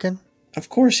he working? Of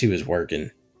course he was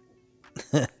working.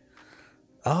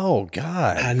 Oh,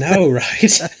 God. I know,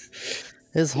 right?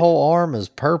 His whole arm is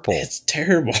purple. It's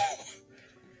terrible.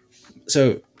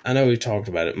 So, I know we've talked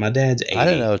about it. My dad's 80. I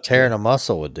didn't know tearing a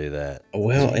muscle would do that.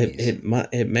 Well,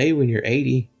 it may when you're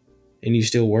 80 and you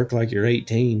still work like you're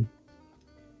 18.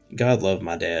 God love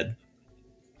my dad.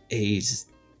 He's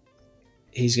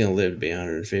going to live to be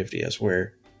 150, I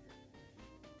swear.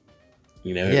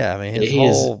 Yeah, I mean, his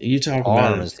whole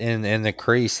arm is in the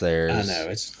crease there. I know,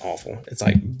 it's awful. It's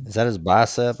like, is that his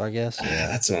bicep, I guess? Yeah.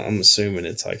 That's what I'm assuming.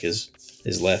 It's like his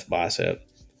left bicep.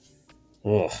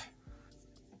 Ugh.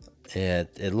 Yeah,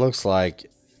 it looks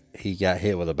like he got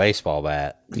hit with a baseball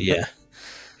bat. Yeah.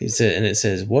 It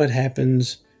says, what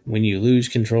happens when you lose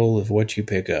control of what you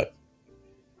pick up?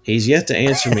 He's yet to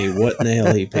answer me what in the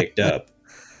hell he picked up.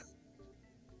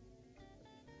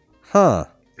 Huh.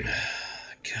 God,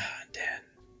 Dad.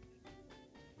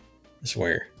 I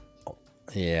swear.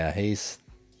 Yeah, he's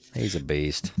a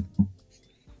beast.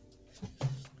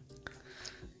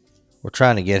 We're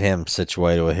trying to get him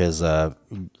situated with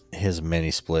his mini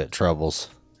split troubles.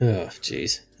 Oh,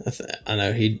 jeez. I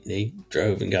know he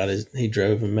drove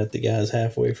and met the guys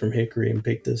halfway from Hickory and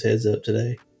picked those heads up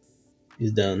today.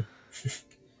 He's done.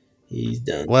 He's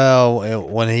done. Well,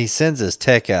 when he sends his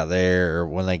tech out there, or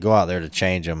when they go out there to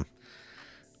change them,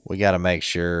 we got to make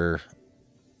sure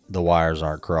the wires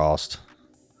aren't crossed.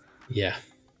 Yeah.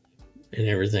 And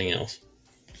everything else.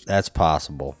 That's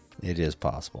possible. It is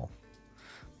possible.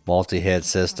 Multi-head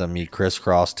system, you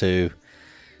crisscross two.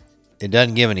 It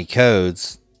doesn't give any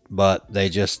codes, but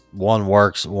one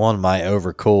works, one might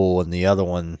overcool, and the other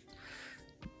one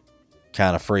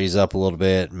kind of freeze up a little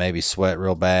bit, maybe sweat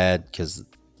real bad because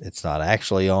it's not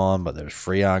actually on, but there's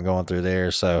Freon going through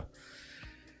there. So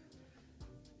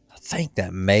I think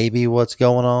that may be what's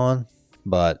going on.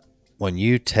 But when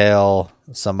you tell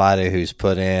somebody who's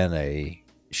put in a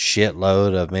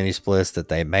shitload of mini splits that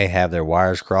they may have their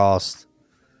wires crossed,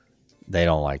 they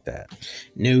don't like that.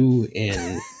 No,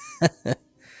 and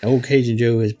old Cajun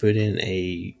Joe has put in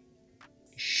a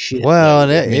shit. Well,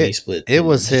 and mini split. It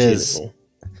was his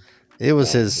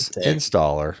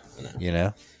installer.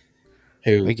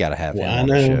 Who we gotta have him on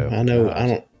the show. I know. I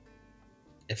don't.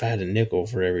 If I had a nickel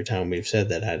for every time we've said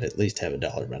that, I'd at least have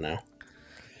 $1 by now.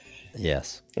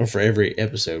 Yes. Or for every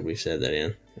episode we've said that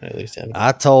in, I at least have $1.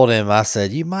 I told him, I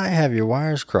said, you might have your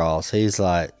wires crossed. He's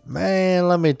like, man,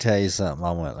 let me tell you something.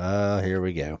 I went, oh, here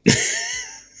we go.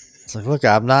 It's like, look,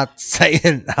 I'm not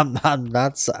saying, I'm not.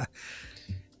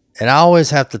 And I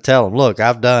always have to tell him, look,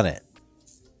 I've done it.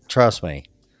 Trust me.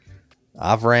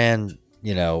 I've ran,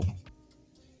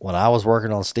 when I was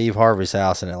working on Steve Harvey's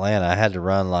house in Atlanta, I had to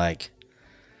run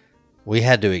we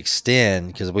had to extend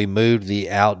because we moved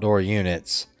the outdoor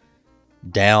units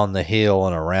down the hill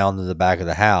and around to the back of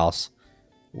the house.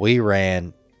 We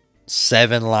ran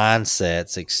 7 line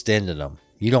sets, extended them.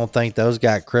 You don't think those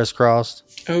got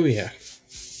crisscrossed? Oh, yeah.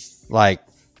 Like,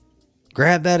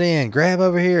 grab that in, grab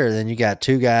over here. Then you got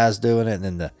 2 guys doing it.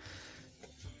 And then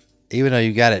even though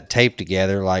you got it taped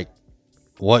together, like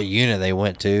what unit they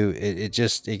went to,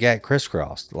 it got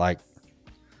crisscrossed. Like,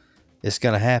 it's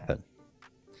going to happen.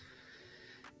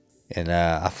 And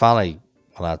I finally,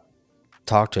 when I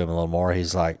talked to him a little more,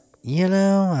 he's like,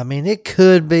 I mean, it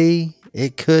could be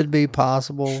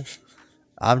possible.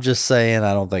 I'm just saying,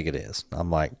 I don't think it is.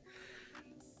 I'm like,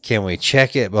 can we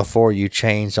check it before you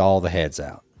change all the heads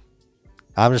out?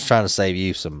 I'm just trying to save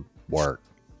you some work.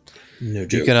 No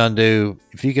joke.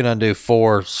 If you can undo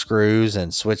 4 screws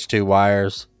and switch 2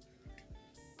 wires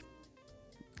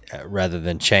rather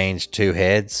than change 2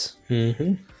 heads,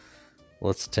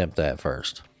 Let's attempt that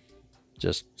first.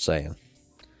 Just saying.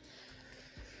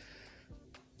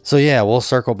 So yeah, we'll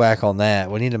circle back on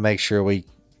that. We need to make sure we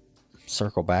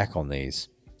circle back on these.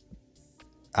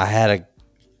 I had a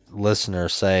listener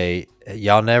say,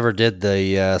 y'all never did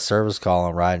the service call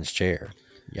on Ryden's chair.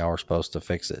 Y'all were supposed to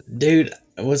fix it. Dude,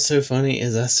 what's so funny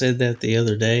is I said that the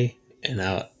other day, and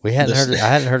I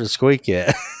hadn't heard it squeak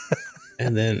yet.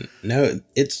 And then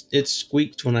it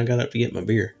squeaked when I got up to get my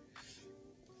beer.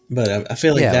 But I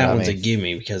feel like that one's a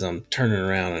gimme because I'm turning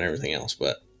around and everything else.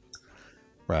 But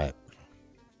right.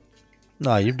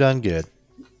 No, you've done good.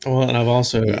 Well, and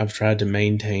I've tried to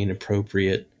maintain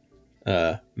appropriate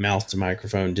mouth to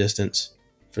microphone distance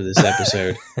for this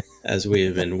episode, as we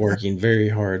have been working very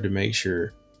hard to make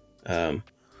sure the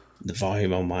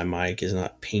volume on my mic is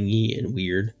not pingy and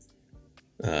weird.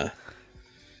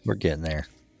 We're getting there.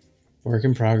 Work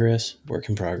in progress.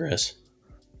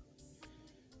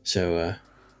 So,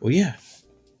 well, yeah.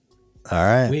 All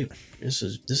right. This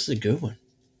is a good one.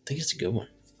 I think it's a good one.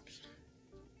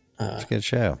 It's a good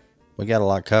show. We got a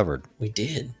lot covered. We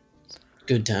did.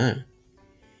 Good time.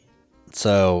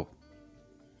 So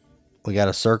we got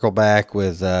to circle back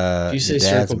with if you say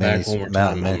circle back one more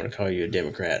time, I'm going to call you a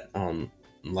Democrat on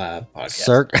live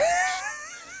podcast.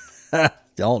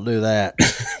 Don't do that.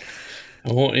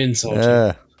 I won't insult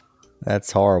you.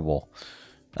 That's horrible.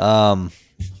 And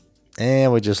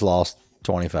we just lost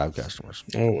 25 customers.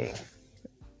 Oh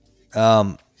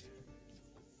well.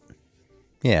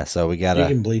 Yeah, so we got to... You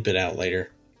can bleep it out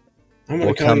later.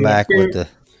 We'll come back with the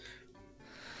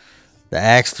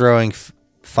axe throwing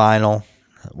final,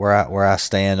 where I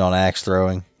stand on axe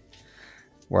throwing,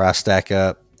 where I stack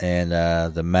up, and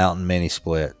the mountain mini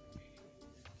split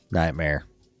nightmare.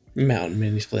 Mountain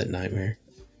mini split nightmare.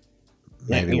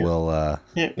 Maybe we'll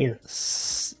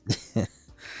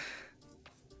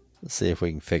see if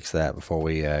we can fix that before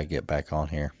we get back on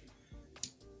here.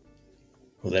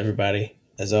 Well, everybody,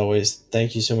 as always,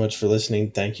 thank you so much for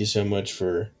listening. Thank you so much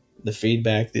for the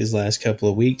feedback these last couple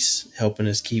of weeks, helping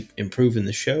us keep improving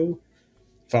the show.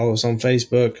 Follow us on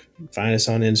Facebook, find us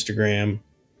on Instagram,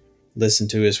 listen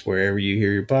to us wherever you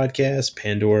hear your podcasts,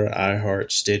 Pandora,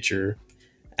 iHeart, Stitcher,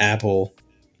 Apple,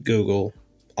 Google,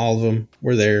 all of them.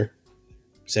 We're there,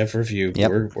 except for a few.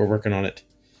 Yep. We're working on it.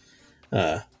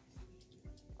 But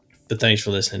thanks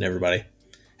for listening, everybody.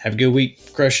 Have a good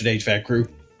week. Crush it, HVAC crew.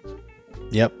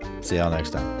 Yep. See y'all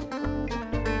next time.